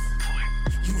Boys.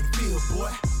 You in the field,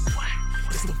 boy.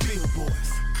 It's the Field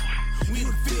Boys. We in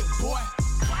the field, boy.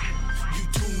 You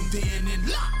tuned in and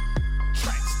locked.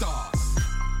 Track Stars.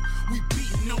 We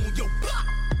beating on your block.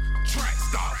 Track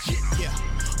Stars. Yeah.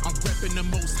 I'm repping the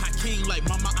most high king like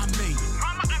Mama, I made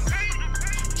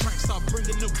it. Track Star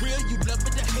bringing the real, you love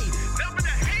it to hate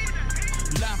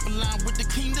it. Line for line with the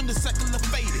kingdom, the secular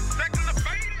faded.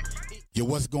 Yo,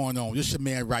 what's going on? This your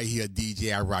man right here,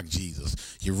 DJ I Rock Jesus.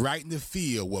 You're right in the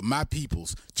field with my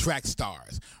peoples, Track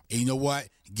Stars. And you know what?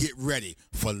 Get ready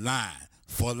for line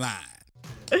for line.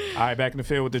 All right, back in the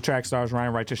field with the track stars,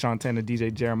 Ryan Righteous, Sean Tanner,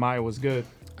 DJ Jeremiah. Was good.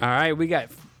 All right, we got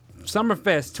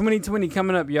Summerfest 2020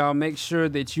 coming up, y'all. Make sure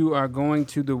that you are going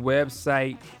to the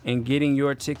website and getting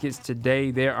your tickets today.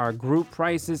 There are group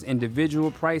prices, individual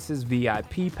prices,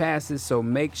 VIP passes, so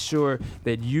make sure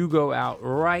that you go out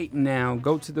right now.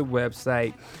 Go to the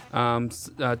website,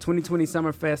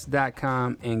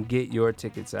 2020summerfest.com, and get your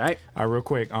tickets, all right? All right, real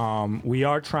quick. We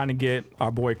are trying to get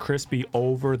our boy Crispy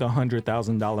over the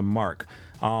 $100,000 mark.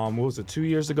 What was it, 2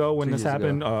 years ago when this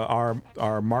happened?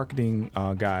 Our marketing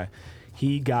guy,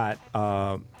 he got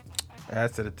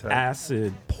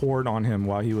acid poured on him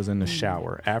while he was in the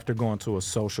shower after going to a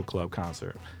social club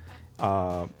concert.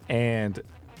 And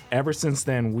ever since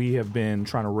then, we have been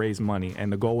trying to raise money,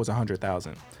 and the goal was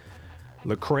 $100,000.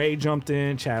 Lecrae jumped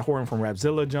in, Chad Horton from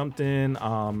Rapzilla jumped in,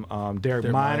 Derek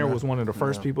Minor was one of the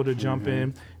first people to jump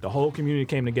in. The whole community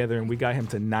came together, and we got him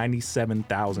to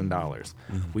 $97,000.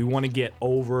 We want to get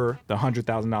over the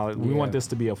 $100,000. We want this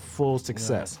to be a full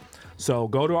success. So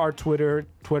go to our Twitter,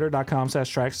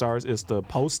 twitter.com/trackstars. It's the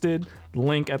posted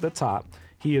link at the top.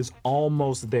 He is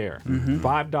almost there. $5,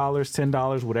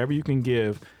 $10, whatever you can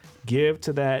give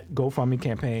to that GoFundMe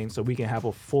campaign so we can have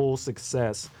a full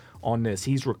success on this.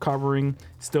 He's recovering,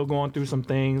 still going through some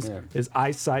things.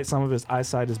 Some of his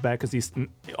eyesight is back because he's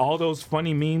all those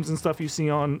funny memes and stuff you see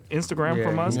on Instagram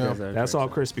from us. That's all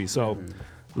Crispy. So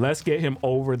let's get him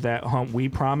over that hump. We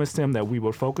promised him that we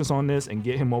would focus on this and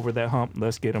get him over that hump.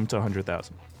 Let's get him to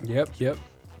 100,000. Yep.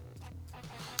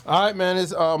 All right, man.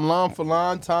 It's line for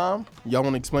line time. Y'all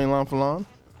want to explain line for line?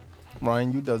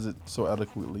 Ryan, you does it so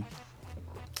eloquently.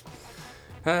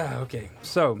 Okay,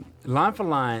 so Line for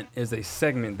Line is a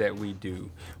segment that we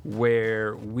do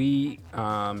where we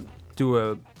do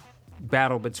a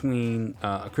battle between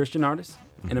a Christian artist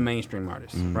and a mainstream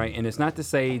artist, right? And it's not to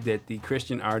say that the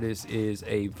Christian artist is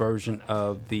a version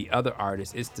of the other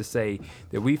artist. It's to say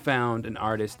that we found an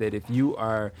artist that if you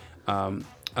are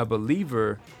a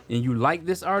believer and you like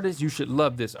this artist, you should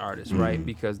love this artist, right?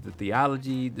 Because the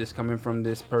theology that's coming from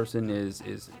this person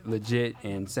is legit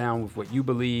and sound with what you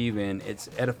believe, and it's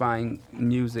edifying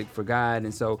music for God.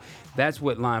 And so that's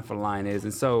what Line for Line is.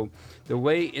 And so the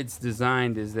way it's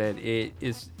designed is that it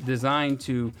is designed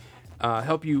to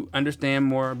help you understand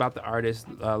more about the artist,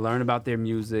 learn about their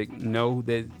music, know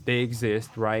that they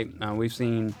exist, right? We've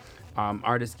seen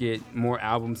artists get more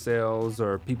album sales,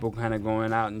 or people kind of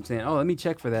going out and saying, oh, let me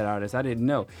check for that artist. I didn't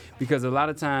know. Because a lot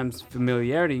of times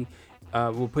familiarity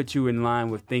will put you in line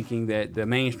with thinking that the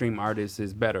mainstream artist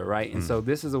is better, right? And so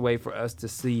this is a way for us to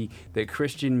see that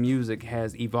Christian music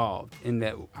has evolved, and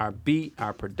that our beat,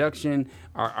 our production,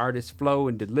 our artist flow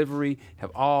and delivery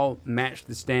have all matched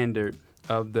the standard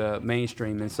of the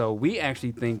mainstream. And so we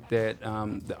actually think that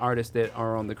the artists that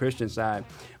are on the Christian side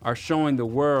are showing the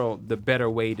world the better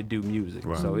way to do music.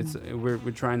 Right. So it's we're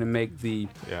trying to make the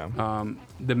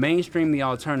mainstream the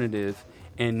alternative,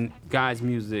 and God's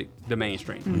music the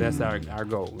mainstream. That's our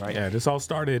goal, right? Yeah, this all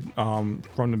started from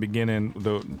the beginning.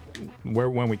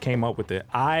 When we came up with it,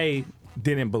 I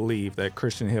didn't believe that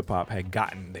Christian hip hop had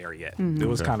gotten there yet. It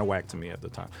was kind of whack to me at the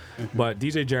time. But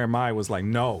DJ Jeremiah was like,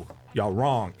 no, y'all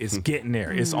wrong. It's getting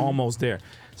there. It's almost there.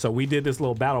 So we did this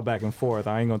little battle back and forth.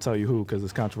 I ain't gonna tell you who because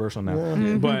it's controversial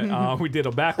now. But we did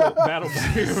a battle back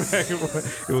and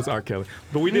forth. It was R. Kelly.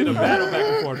 But we did a battle back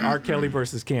and forth, R. Kelly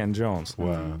versus Ken Jones.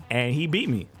 Wow. And he beat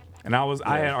me. And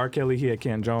I had R. Kelly, he had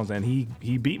Ken Jones, and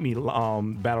he beat me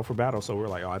battle for battle. So we're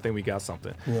like, oh, I think we got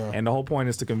something. Yeah. And the whole point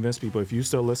is to convince people, if you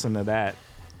still listen to that,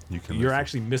 you're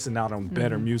actually missing out on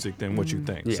better music than what you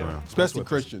think. Yeah. So, especially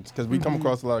Christians, because we come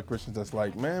across a lot of Christians that's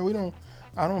like, man,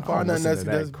 I don't find nothing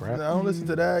that's crap. I don't listen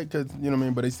to that because, you know what I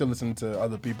mean, but they still listen to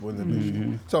other people in the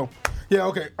industry. So, yeah,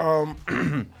 okay.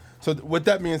 So with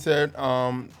that being said,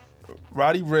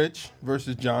 Roddy Ricch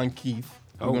versus John Keith.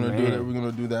 We're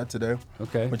gonna do that today.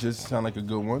 Okay. Which is sound like a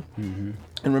good one.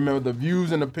 And remember, the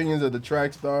views and opinions of the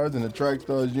Track Stars and the Track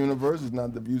Stars universe is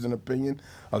not the views and opinion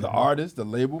of the artist, the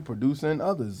label, producer, and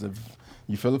others. If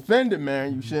you feel offended,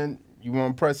 man, you shouldn't. You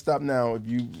want to press stop now. If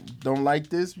you don't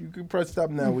like this, you can press stop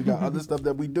now. We got other stuff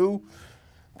that we do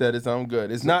that is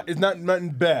good. It's not nothing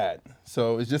bad.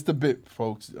 So it's just a bit,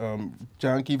 folks.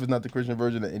 John Keith is not the Christian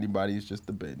version of anybody. It's just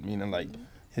a bit, meaning like.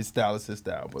 His style is his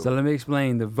style. But so let me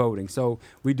explain the voting. So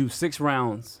we do 6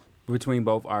 rounds between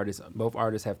both artists. Both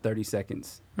artists have 30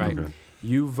 seconds, right? Okay.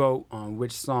 You vote on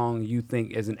which song you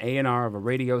think, as an A&R of a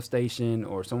radio station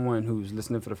or someone who's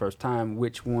listening for the first time,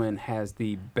 which one has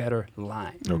the better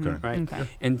line. Okay. Right? Okay.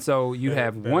 And so you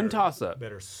have one toss-up.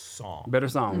 Better song. Better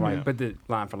song, right? Yeah. But the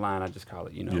line for line, I just call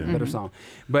it, better song.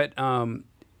 But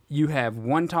you have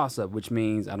one toss-up, which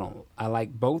means I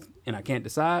like both and I can't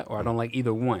decide, or I don't like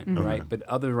either one, right? But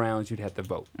other rounds, you'd have to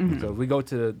vote. So if we go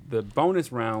to the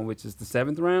bonus round, which is the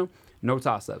 7th round, no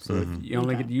toss-up. So if you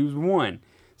only get to use one,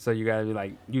 so you got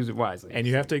to use it wisely. And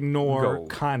you have to ignore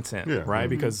content, right?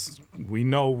 Because we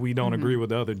know we don't agree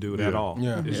with the other dude at all.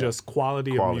 Yeah. It's just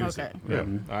quality of music. Okay. Yeah.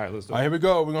 All right, let's do it. All right, here we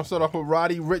go. We're going to start off with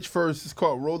Roddy Ricch first. It's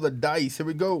called Roll the Dice. Here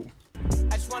we go.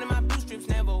 I just wanted my blue strips,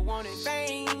 never wanted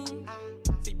fame.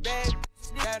 Bad,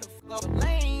 gotta fuck up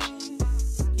lane.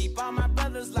 Keep all my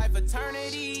brothers life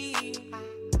eternity.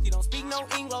 She don't speak no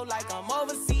English like I'm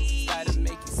overseas. Gotta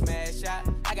make you smash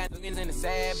out. I got niggas in the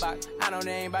sad box. I know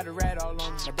they ain't about to rat all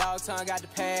on me. My dog tongue got the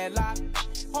padlock.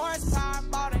 Horsepower,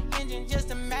 bought an engine just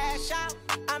to mash out.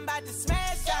 I'm about to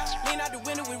smash out. Lean out the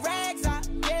window with rags out.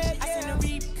 Yeah, I seen the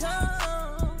reap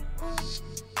come.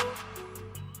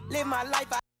 Live my life.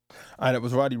 All right, that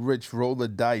was Roddy Ricch, Roll the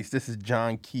Dice. This is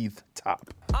John Keith,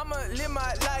 Top. I'ma live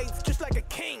my life just like a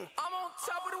king. I'm on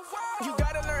top of the world. You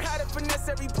gotta learn how to finesse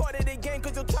every part of the game,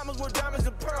 cause your timers were diamonds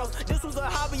and pearls. This was a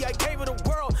hobby, I gave it a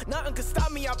whirl. Nothing could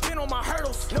stop me, I've been on my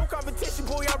hurdles. No competition,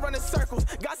 boy, I run in circles.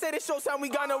 God said it shows time, we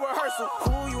got no rehearsal.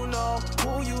 Who you know,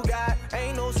 who you got,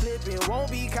 ain't no slipping, won't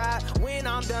be caught. When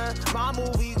I'm done, my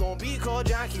movie gon' be called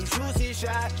John Keith shoots his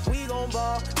shot. We gon'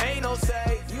 ball, ain't no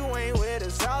say. You ain't with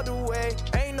us out the way.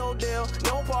 Ain't no deal,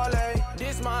 no parlay.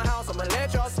 This my house, I'ma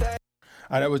let y'all stay.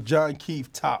 All right, that was John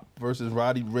Keith, Top versus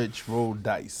Roddy Ricch, Roll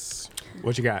Dice.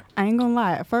 What you got? I ain't gonna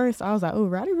lie. At first, I was like, "Oh,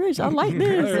 Roddy Ricch, I like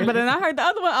this." But then I heard the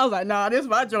other one. I was like, "Nah, this is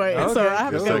my joint." Okay. So I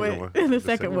have to go with the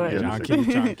second one.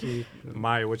 John Keith.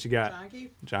 Maya, what you got?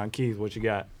 John Keith, what you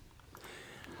got?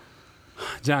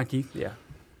 John Keith, yeah.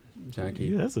 John Keith.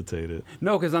 You hesitated.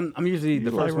 No, because I'm usually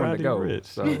the first one to go. Rich.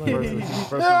 So first one,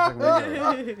 second one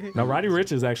to go. Now, Roddy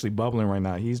Ricch is actually bubbling right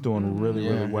now. He's doing really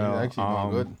well. He's actually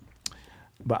doing good.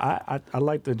 But I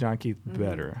like the John Keith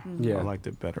better. Yeah. I liked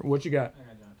it better. What you got?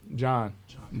 John,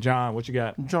 what you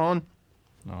got? John.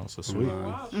 Oh, so sweet.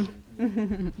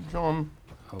 John.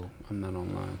 Oh, I'm not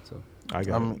online, so. I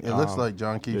got it. It looks like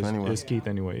John Keith anyway. It's Keith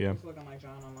anyway, yeah. It's looking like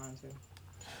John online too.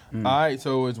 All right,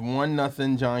 so it's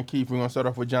 1-0 John Keith. We're going to start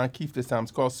off with John Keith this time.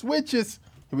 It's called Switches.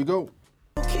 Here we go.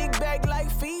 Kick back like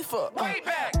FIFA. Way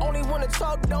back. Only wanna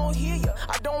talk, don't hear ya.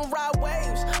 I don't ride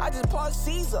waves. I just pause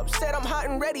C's up. Said I'm hot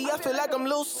and ready. I feel like I'm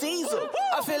Lil Caesar.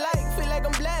 I feel like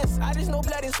I'm blessed. I just know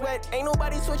blood and sweat. Ain't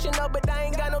nobody switching up, but I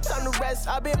ain't got no time to rest.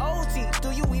 I've been OT.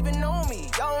 Do you even know me?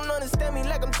 Y'all don't understand me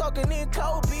like I'm talking in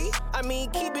Kobe. I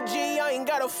mean, keep it G. I ain't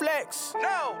got a flex.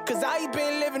 No. Cause I ain't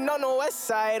been living on the west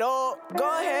side. Oh,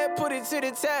 go ahead, put it to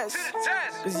the test.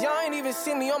 Cause y'all ain't even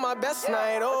seen me on my best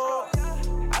night. Oh,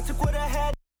 I took what I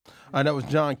had. All right, that was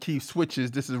John Keith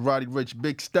Switches. This is Roddy Ricch,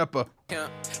 Big Stepper.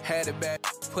 Had it back,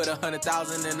 put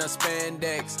 100,000 in a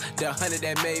spandex. The 100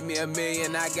 that made me $1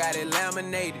 million, I got it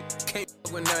laminated. Can't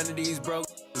f with none of these broke,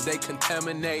 they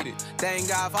contaminated. Thank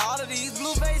God for all of these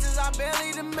blue faces, I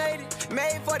barely done made it.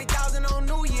 Made 40,000 on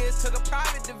New Year's, took a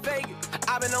private to Vegas.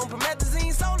 I've been on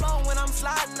promethazine so long, when I'm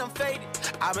sliding, I'm faded.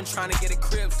 I've been trying to get a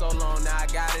crib so long, now I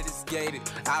got it, it's gated.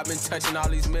 I've been touching all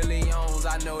these millions,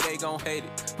 I know they gon' hate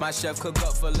it. My chef cook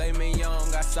up filet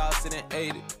mignon, got sauce and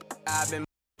ate it. I've been.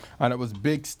 All right, that was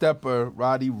Big Stepper,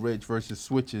 Roddy Ricch versus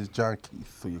Switches, John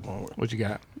Keith. Who you going with? What you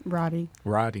got? Roddy.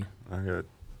 I got.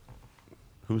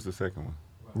 Who's the second one?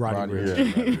 Roddy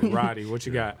Ricch. Yeah. Roddy, what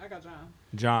you got? I got John.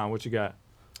 John, what you got?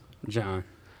 John.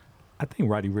 I think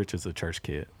Roddy Ricch is a church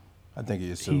kid. I think he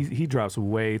is too. He drops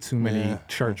way too many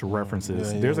church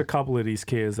references. There's a couple of these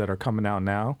kids that are coming out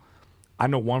now. I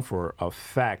know one for a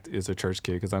fact is a church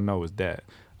kid because I know his dad.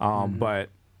 But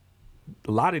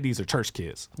a lot of these are church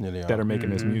kids that are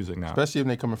making this music now. Especially if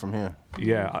they're coming from here.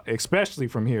 Yeah, especially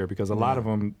from here because a lot of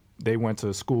them, they went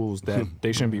to schools that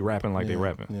they shouldn't be rapping like they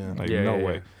rapping. Like, no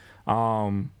way.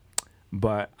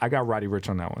 But I got Roddy Ricch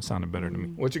on that one. Sounded better to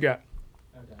me. What you got?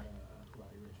 I got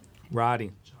Roddy Ricch.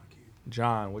 Roddy.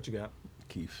 John, what you got?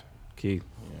 Keith. Yeah,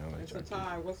 I like it's a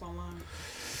tie. What's online?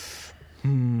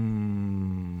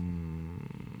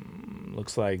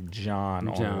 Looks like John.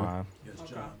 Online. Yes,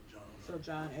 Okay. John. So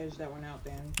John edged that one out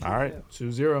then. All right,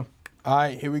 2-0. All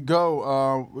right, here we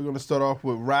go. We're going to start off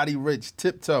with Roddy Ricch,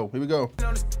 Tiptoe. Here we go.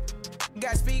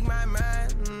 Gotta speak my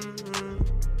mind.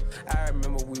 I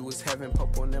remember we was having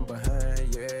pop on them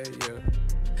behind, yeah.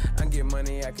 I get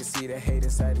money, I can see the hate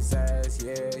inside his eyes,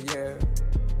 yeah.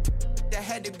 I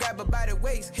had to grab her by the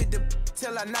waist, hit the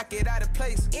till I knock it out of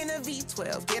place. In a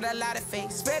V12, get a lot of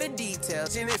face, better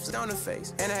details, and it's on the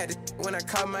face. And I had to when I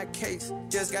caught my case.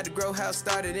 Just got the grow house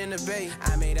started in the bay.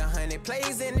 I made 100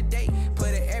 plays in a day, put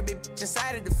every bitch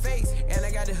inside of the face. And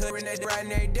I got the hood in that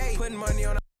riding every day, putting money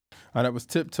on. All right, that was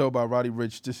Tiptoe by Roddy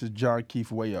Ricch. This is John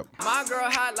Keith, Way Up. My girl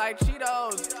hot like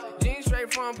Cheetos. Jeans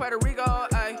straight from Puerto Rico.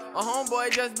 Ay, a homeboy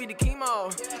just be the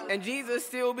chemo. And Jesus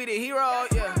still be the hero.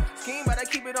 Yeah, scheme, but I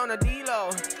keep it on the D-low.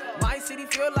 My city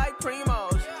feel like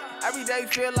Primos. Every day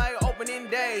feel like opening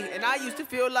day. And I used to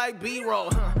feel like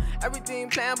B-roll. Everything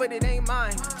planned, but it ain't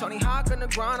mine. Tony Hawk on the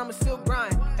grind, I'ma still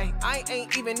grind. Ay, I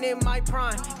ain't even in my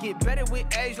prime. Get better with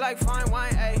age like fine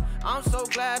wine. Ay, I'm so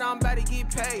glad I'm about to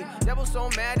get paid. Devil so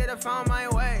mad that I found my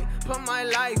way. Put my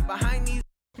life behind these.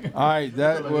 All right,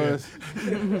 that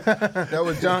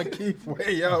was John Keith,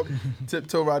 Way Up.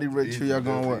 Tiptoe, Roddy Ricch. Who y'all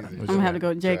going with? I'm gonna have to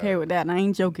go JK with that, and I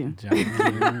ain't joking.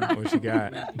 What you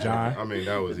got, John? I mean,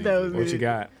 that was easy. What you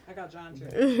got? I got John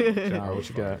too. John, what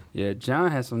you got? Yeah, John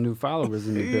has some new followers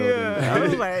in the building. I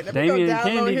was like, let me go Damien download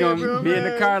Kennedy him gonna real be in the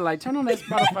fast. car like, turn on that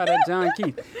Spotify, that John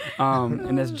Keith.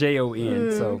 And that's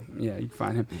Jon. So yeah, you can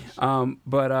find him.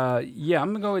 Yeah,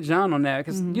 I'm gonna go with John on that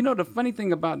because you know the funny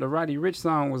thing about the Roddy Ricch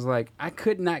song was like I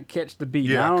could not catch the beat.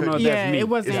 Yeah, Now, I don't know if that's me. it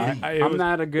wasn't. I'm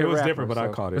not a good rapper. It was different, but I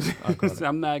so- caught it.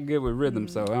 I'm not good with rhythm,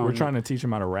 so I don't We're know. trying to teach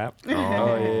him how to rap. Oh,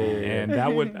 yeah. And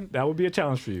that would be a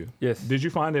challenge for you. Yes. Did you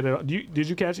find it? Did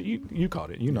you catch it? You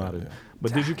caught it. You know how to.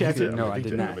 But did you catch it? No, I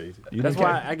did not. You That's didn't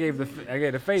why catch I gave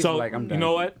the face So like I'm done. you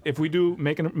know what? If we do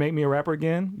make me a rapper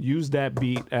again, use that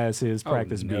beat as his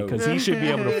practice beat because he should be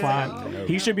able to find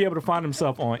he should be able to find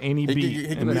himself on any beat.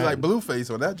 He can be like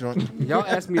Blueface on that joint. Y'all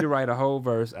asked me to write a whole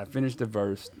verse. I finished the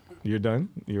verse. You're done?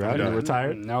 You're out? You're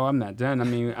retired? No, I'm not done. I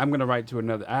mean, I'm gonna write to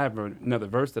another. I have another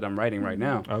verse that I'm writing right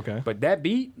now. Okay. But that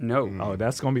beat, no. Oh,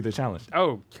 that's gonna be the challenge.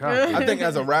 Oh God. I think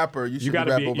as a rapper, you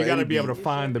gotta rap be. over You gotta any be able to beat.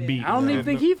 find the beat. I don't even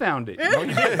think he found it. No,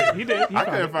 he did. He did. I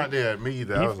couldn't find it. Me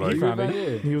either. I was like, He found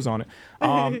it. He was on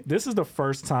it. This is the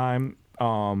first time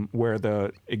where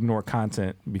the ignore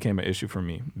content became an issue for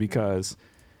me because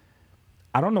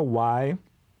I don't know why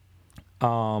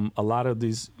a lot of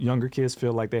these younger kids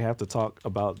feel like they have to talk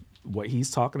about what he's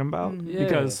talking about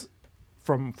because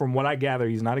from what I gather,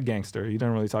 he's not a gangster. He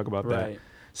doesn't really talk about that.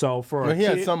 So for Well, he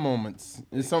had some moments.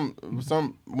 It's some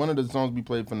one of the songs we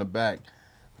played from the back,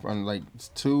 from like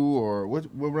 2 or what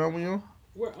round were you on?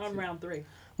 We're on round 3.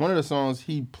 One of the songs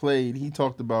he played, he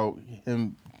talked about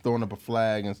him throwing up a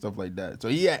flag and stuff like that. So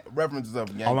he had references of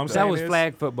gangster. All I'm saying That was is-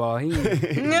 flag football. He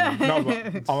No,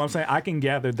 but all I'm saying, I can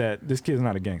gather that this kid's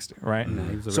not a gangster, right? No,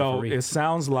 he was a so referee. it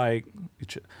sounds like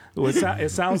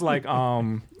it sounds like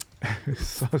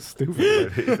so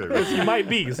stupid. He might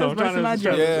be. So I'm trying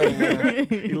to. Yeah.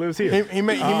 He lives here. He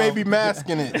may be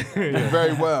masking it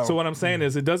very well. So what I'm saying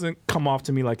is, it doesn't come off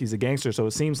to me like he's a gangster. So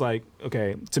it seems like,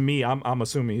 okay, to me, I'm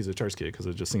assuming he's a church kid because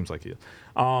it just seems like he is.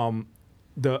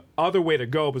 The other way to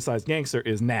go besides gangster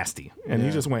is nasty, and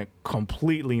he just went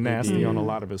completely nasty on a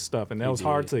lot of his stuff, and that was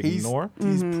hard to ignore.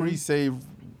 He's pre-saved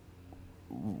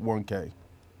 1K.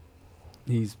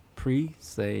 He's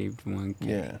pre-saved 1K.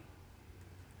 Yeah.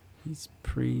 He's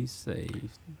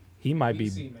pre-saved. He might be.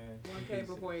 1K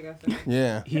before you got saved.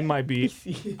 Yeah. He might be.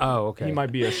 Oh, okay. He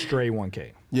might be a stray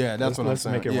 1K. Yeah, that's what I'm Let's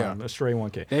saying. make it Yeah. round. A stray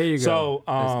 1K. There you go. So,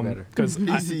 That's better. because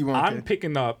PC 1K. I'm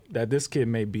picking up that this kid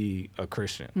may be a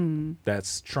Christian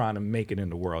that's trying to make it in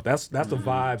the world. That's the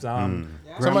vibes I'm.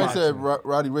 Somebody said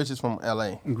Roddy Ricch is from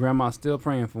L.A. Grandma's still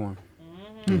praying for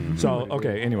him. So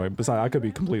okay. Anyway, besides, I could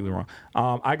be completely wrong.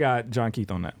 I got John Keith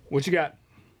on that. What you got?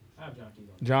 I have John Keith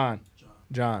on.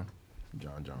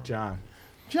 John.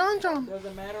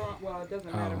 Doesn't matter. Well, it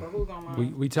doesn't matter, but who's on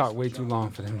mine? We talked way too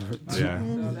long for them.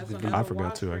 Yeah. I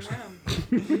forgot too, actually.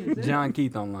 John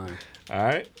Keith online. All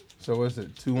right. So what's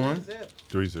it? 2-1?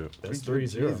 3-0. That's 3-0.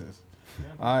 Jesus.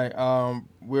 All right.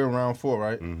 We're round 4,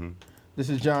 right? Mm-hmm. This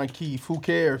is John Keith. Who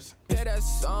cares? Play that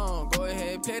song, go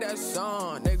ahead, play that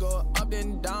song. They go up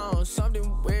and down,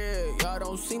 something weird. Y'all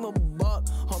don't seem a buck,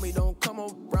 homie, don't come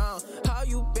around. How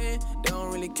you been? They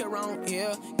don't really care around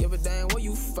here. Give a damn what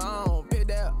you found. Pick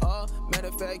that up, matter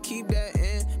of fact, keep that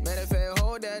in. Matter of fact,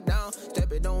 hold that down.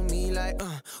 Step it on me like,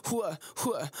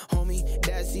 homie,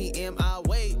 that's CMI.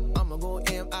 Wait, I'ma go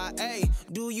MIA.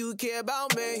 Do you care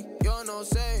about me? You don't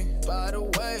say. By the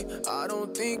way, I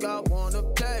don't think I wanna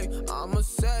play. I'ma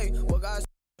say what God.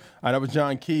 All right, that was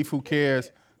John Keith. Who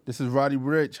cares? This is Roddy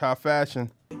Ricch, High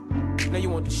Fashion. Now you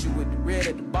want the shoe with the red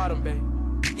at the bottom, babe.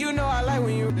 You know I like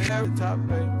when you at the top,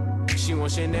 babe. She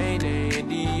wants your name and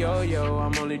D-Yo-Yo.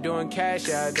 I'm only doing cash,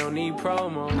 I don't need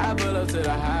promo. I pull up to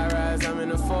the high rise, I'm in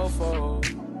the 4-4.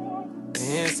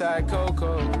 Inside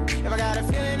Coco. If I got a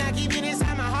feeling, I keep it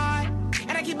inside my heart.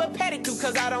 And I keep a pedicure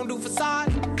cause I don't do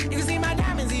facade. You can see my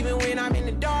diamonds even when I'm in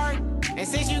the dark. And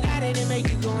since you got it, it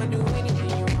make you go and do anything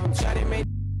you want. Try to make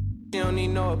you don't need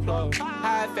no applause.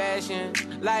 High fashion,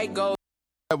 like gold.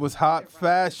 That was Hot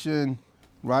Fashion.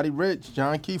 Roddy Ricch,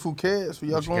 John Keith. Who cares? Who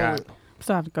y'all What you going got? with?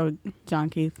 So I have to go John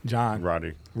Keith. John.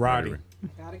 Roddy. Roddy.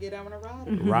 Gotta get down with a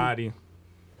Roddy. Roddy.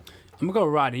 I'm gonna go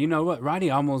Roddy. You know what? Roddy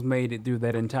almost made it through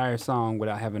that entire song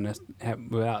without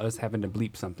without us having to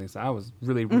bleep something. So I was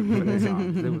really rooting for that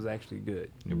song. It was actually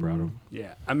good. You're proud of him?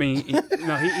 Yeah. I mean, he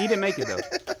didn't make it though.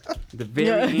 The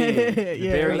very end. The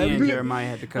very end, Jeremiah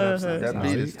had to cut up something. That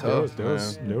beat is tough.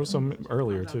 There was some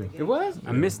earlier too. It was?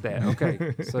 I missed that.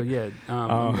 Okay. So yeah,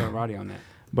 I'm going Roddy on that.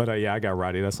 But yeah, I got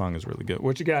Roddy. That song is really good.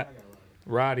 What you got?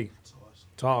 Roddy.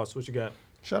 Toss. What you got?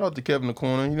 Shout out to Kevin the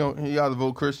Corner. You know, he either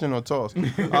vote Christian or toss. All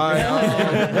right.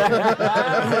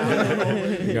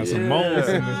 You got some moments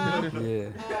in this.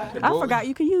 Yeah. I forgot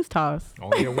you can use toss.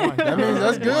 Only a one. That means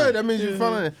that's good. That means you're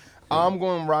feeling it. I'm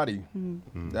going Roddy.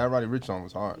 That Roddy Ricch song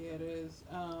was hard. Yeah, it is.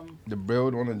 The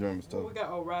build on the drum was tough. We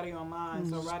got Roddy on mine,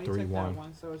 so Roddy took that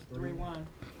one, so it's 3-1. All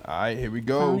right, here we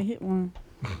go. Finally hit one.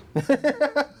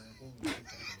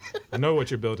 I know what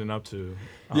you're building up to.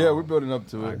 Yeah, we're building up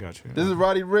to it. I got you. This is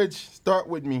Roddy Ricch. Start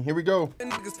with me. Here we go.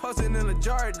 Niggas posting in the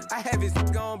Jordan. I have his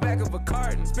going back of a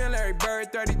carton. Spin Larry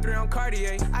Bird 33 on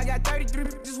Cartier. I got 33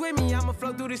 bitches with me. I'ma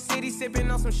flow through the city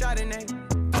sipping on some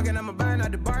Chardonnay. Fucking, I'ma buying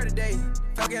out the bar today.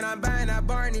 Fucking, I'm buying out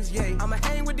Barney's, yeah. I'ma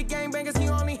hang with the gangbangers. He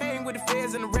only hang with the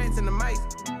feds and the rats and the mice.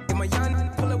 If my young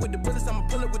nigga pull up with the bullets, I'ma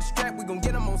pull up with the strap. We gon'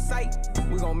 get him on sight.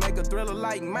 We gon' make a thriller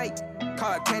like Mike.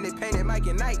 Card candy painted Mike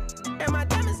and Night. And my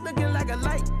diamonds looking like a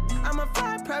light. I'm a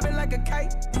fly private like a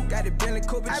kite. Got it Bentley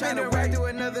Cooper trying to ride to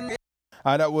another nigga.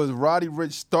 All right, that was Roddy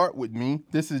Ricch, Start With Me.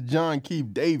 This is John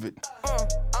Keith David.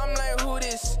 I'm like, who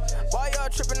this? Why y'all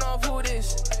tripping off who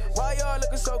this? Why y'all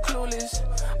looking so clueless?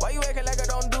 Why you acting like I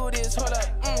don't do this? Hold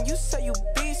up, you say you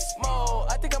beast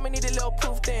mode. I think I'ma need a little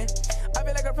proof then. I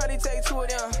feel like I probably take 2 of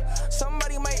them.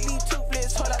 Somebody might leave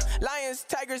toothless. Hold up, lions,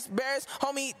 tigers, bears,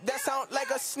 homie, that sound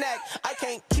like a snack. I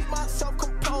can't keep myself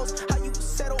composed. How you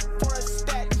settle for a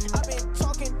stack? I've been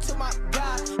talking to my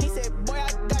guy. He said, boy,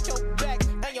 I got your back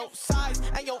and your size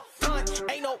and your front.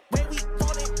 Ain't no way we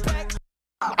falling back.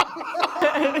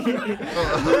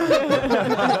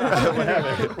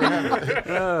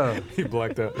 He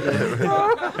blacked out.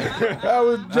 That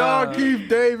was John Keith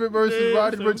David versus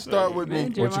Roddy Ricch, Start With Me.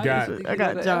 What you got? I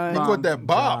got John. He caught that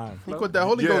bop. He caught that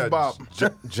Holy Ghost bop.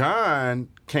 John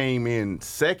came in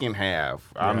second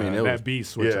half. I mean, it that was, beat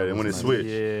switch. Yeah, when it switched.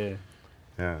 Yeah.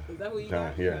 Yeah. Is that who you John,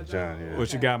 got? yeah, John, yeah.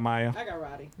 What you got, Maya? I got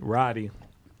Roddy. Roddy.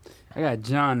 I got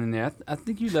John in there. I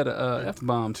think you let a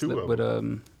F-bomb slip with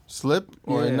slip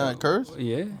or not curse?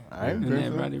 Yeah. All right. And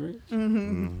then Roddy Ricch.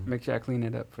 Make sure I clean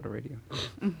it up for the radio.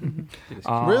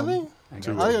 Really? I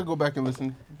got gotta go back and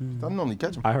listen. I normally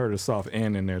catch them. I heard a soft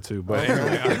N in there too, but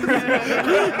anyway. You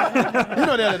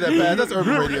know that bad. That's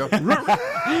urban radio.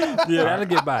 Yeah, that'll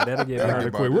get by. That'll get by.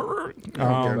 Quick.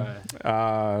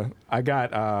 I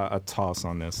got a toss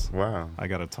on this. Wow. I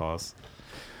got a toss.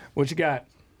 What you got?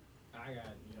 I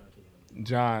got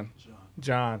John.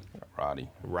 Roddy.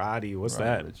 What's Roddy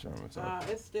that? Ricch,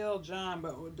 it's still John,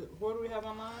 but what do we have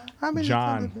online?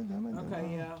 John.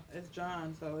 Okay, yeah, it's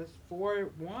John. So it's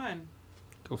 4-1.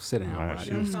 Go sit down, Roddy.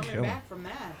 She was coming back from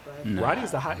that, but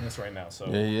Roddy's the hotness right now, so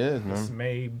Yeah, he is, man. this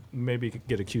maybe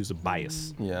get accused of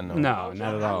bias. Yeah, no. No,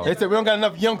 not at all. They said we don't got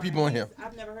enough young people in here.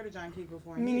 I've never heard of John Keith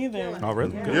before. Me He's neither. killing Oh, it.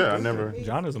 really? Yeah, I never.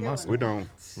 John is a must. We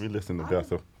listen to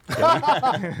Bethel.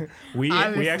 we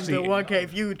actually 1K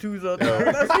Feud Tuesday. In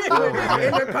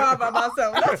the car by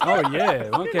myself. Oh yeah,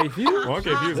 1K Feud.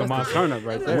 1K Feud is a monster. Turn up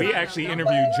right there. We actually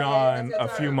interviewed John a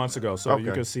few months ago, so you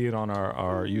Okay. can see it on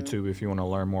our YouTube if you want to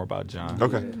learn more about John.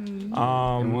 Okay. And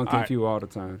 1K Feud all the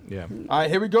time. Yeah. All right,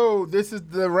 here we go. This is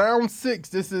the round 6.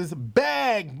 This is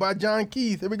Bag by John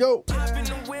Keith. Here we go. Hop in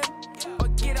the whip or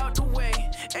get out the way.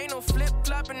 Ain't no flip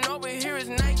flopping over here. It's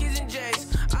Nikes and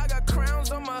J's. I got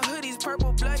crowns on my hoodies,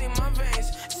 purple blood in my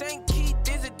veins. St. Keith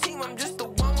is a team. I'm just the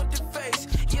one with the face.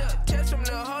 Yeah, catch from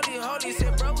the holy.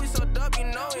 Said, bro, we so dumb, you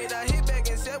know it. I hit back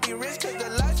and said we rich, cause the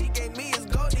life he gave me is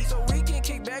goldie. So we can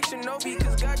kick back Shinobi,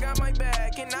 cause God got my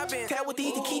back. And I've been cat with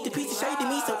these to keep the piece of shade to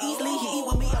me so easily. He eat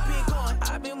with me, I've been gone.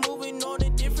 I've been moving on a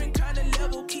different kind of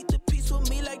level. Keep the peace with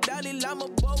me like Dalai Lama,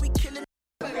 boy, we killing.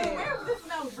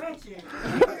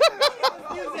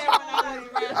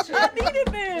 I needed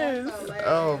this.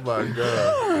 Oh my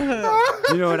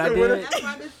God. You know what I did?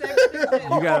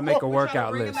 You gotta make a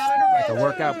workout list, like a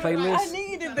workout playlist. I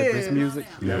needed With this this. music.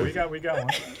 Yeah, we got one.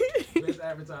 Let's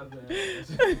advertise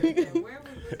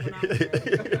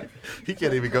He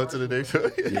can't even go to the next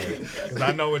one. Because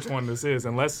I know which one this is,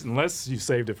 unless you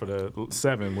saved it for the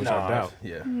 7, which I doubt.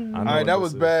 Yeah. I know All right, what that this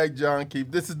was is. Bag John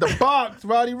Keith. This is The Box,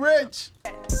 Roddy Ricch.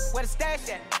 Where the stash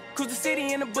at? Cruise the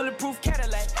city in a bulletproof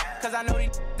Cadillac. Cause I know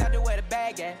these out there where the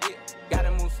bag at.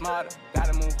 Gotta move smarter,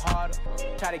 gotta move harder.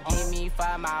 Try to give me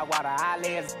 5 mile water. I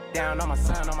lay down on my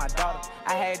son, on my daughter.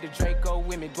 I had the Draco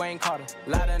with me, Dwayne Carter.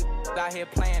 Lot of out here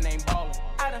playing, ain't ballin'.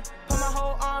 I done put my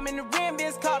whole arm in the rim,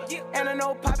 Vince Carter. And I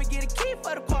know Poppy get a key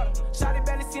for the quarter. Shotty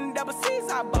barely seen the double C's,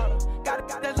 I bought her. Got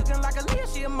a that's looking like a Leah,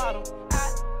 she a model.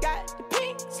 I got the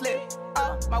pink slip,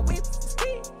 my whip is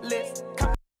keyless.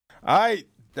 All right,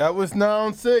 that was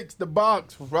round 6. The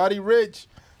Box, Roddy Ricch,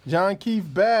 John Keith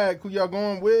Bag. Who y'all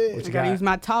going with? You gotta use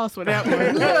my toss for that one.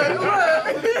 Look.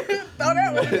 Throw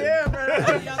that one in there, bro.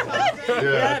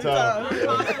 Yeah, toss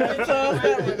that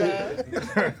one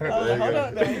down. Hold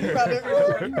on now. You about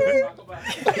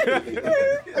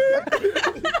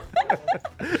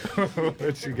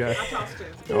What you got?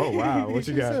 Oh wow, what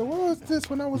you He got? said, "What was this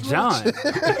when I was John. rich?"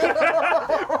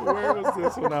 Where was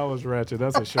this when I was ratchet?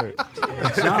 That's a shirt.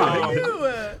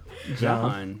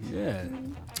 John. Yeah.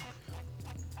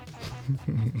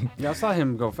 Y'all saw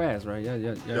him go fast, right? Yeah. He's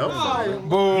a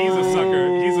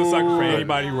sucker. He's a sucker for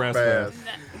anybody wrestling.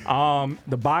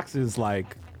 The Box is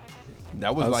like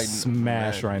that was a like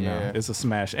smash right yeah. now. It's a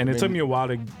smash, and it took me a while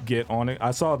to get on it.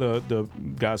 I saw the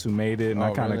guys who made it, and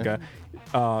I kind of got.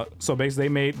 So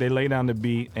basically, they lay down the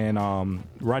beat, and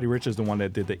Roddy Ricch is the one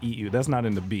that did the "Eat You." That's not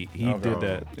in the beat. He did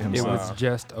that himself. It was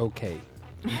just okay.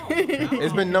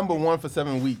 It's been #1 for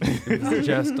 7 weeks. It's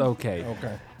just okay.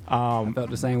 Okay. I felt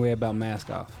the same way about Mask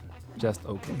Off. just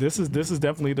okay. This is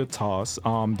definitely the toss.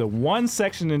 The one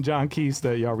section in John Keys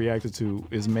that y'all reacted to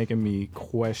is making me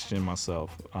question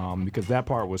myself because that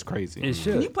part was crazy. It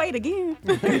should. Can you play it again?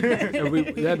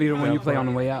 That'd be the one you play on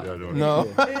the way out. No.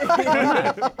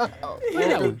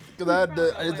 Because I had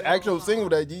his actual single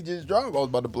that he just dropped. I was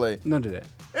about to play. None of that.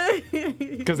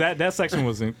 Because that section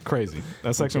was crazy.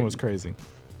 That section was crazy.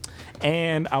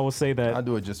 And I will say that I'll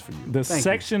do it just for you. The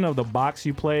section of the box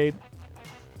you played.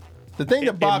 The thing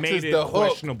that box made is it the hook.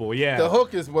 questionable, yeah. The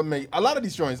hook is what make a lot of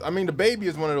these joints. I mean, the Baby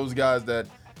is one of those guys that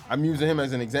I'm using him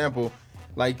as an example.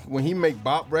 Like when he make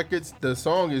bop records, the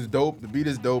song is dope, the beat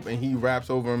is dope, and he raps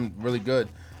over him really good.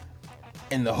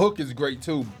 And the hook is great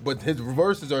too, but his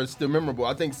verses are still memorable.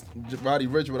 I think Roddy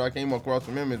Ricch, what I came across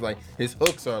from him is like his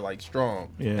hooks are like strong,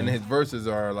 and his verses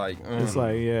are like. It's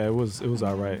like it was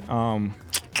all right.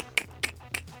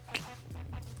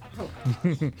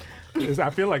 I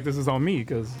feel like this is on me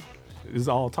because it's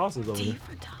all tosses over there.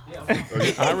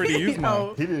 I already used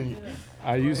mine. He didn't.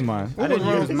 I used mine. I didn't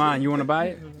use mine. You want to buy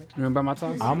it? You want to buy my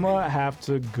toss? I'm gonna have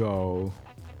to go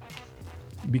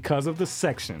because of the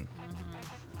section.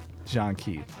 John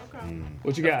Keith.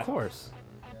 What you got? Of course.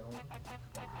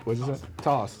 What'd you say?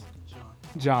 Toss.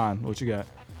 John, what you got?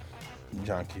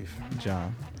 John Keith.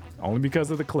 John. Only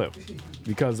because of the clip.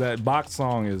 Because that box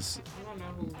song is,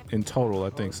 in total,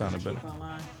 I think, sounded better.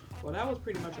 Well, that was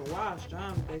pretty much a wash.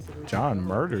 John basically. John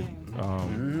murdered.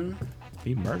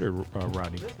 He murdered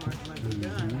Roddy. This might be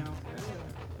done now.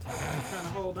 I'm trying to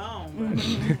hold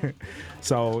on.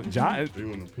 So John,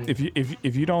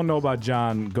 if you don't know about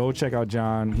John, go check out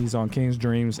John. He's on King's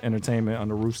Dreams Entertainment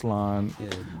under Ruslan. Yeah.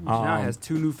 John has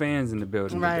 2 new fans in the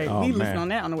building. Right. Oh, we man. listened on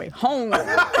that on the way home.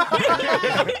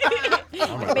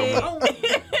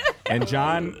 And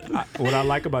John, what I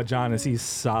like about John is he's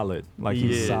solid. Like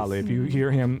he's solid. If you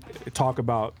hear him talk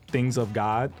about things of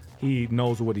God, he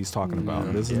knows what he's talking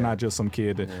about. This is not just some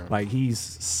kid that, like, he's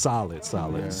solid.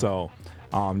 Yeah. So,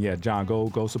 John,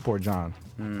 go support John.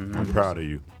 I'm proud of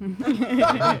you.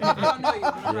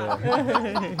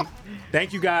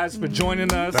 Thank you guys for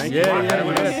joining us. Thank you.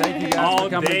 Thank you guys all for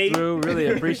coming day. through. Really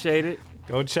appreciate it.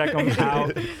 Go check them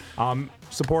out.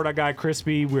 Support our guy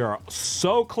Crispy. We are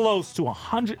so close to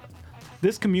 100.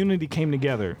 This community came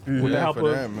together with the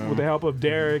help of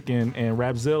Derek and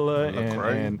Rapzilla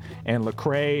and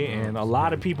Lecrae and a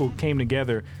lot of people came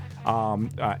together.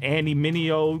 Andy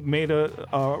Mineo made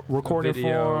a recording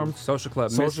for him. Social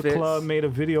Club made a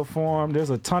video for him.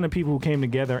 There's a ton of people who came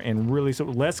together and really. So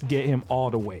let's get him all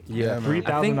the way. Yeah,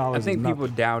 $3,000. I think people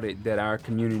doubted that our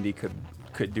community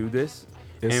could do this.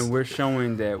 And we're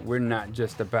showing that we're not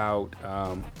just about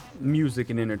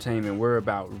music and entertainment. We're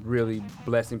about really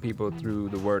blessing people through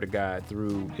the Word of God,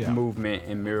 through movement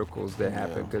and miracles that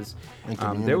happen. Because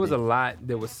there was a lot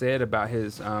that was said about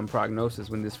his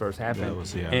prognosis when this first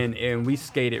happened. And we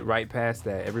skated right past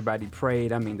that. Everybody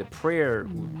prayed. I mean, the prayer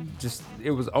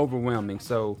it was overwhelming.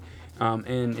 So,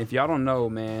 and if y'all don't know,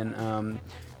 man,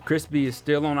 Crispy is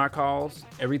still on our calls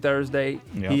every Thursday.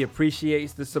 Yep. He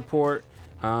appreciates the support.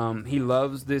 He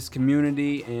loves this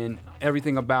community and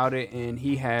everything about it, and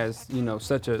he has,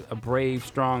 such a brave,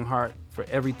 strong heart for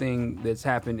everything that's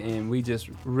happened, and we just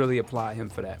really applaud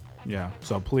him for that. Yeah.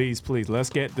 So please,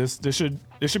 let's get this. This should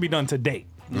be done today.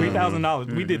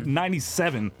 $3,000. We did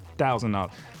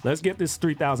 $97,000. Let's get this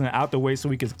 $3,000 out the way so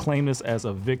we can claim this as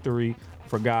a victory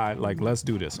for God. Like, let's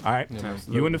do this. All right. Yeah,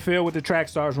 you in the field with the track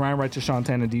stars, Ryan Righteous, Sean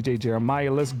Tanner, DJ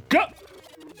Jeremiah. Let's go.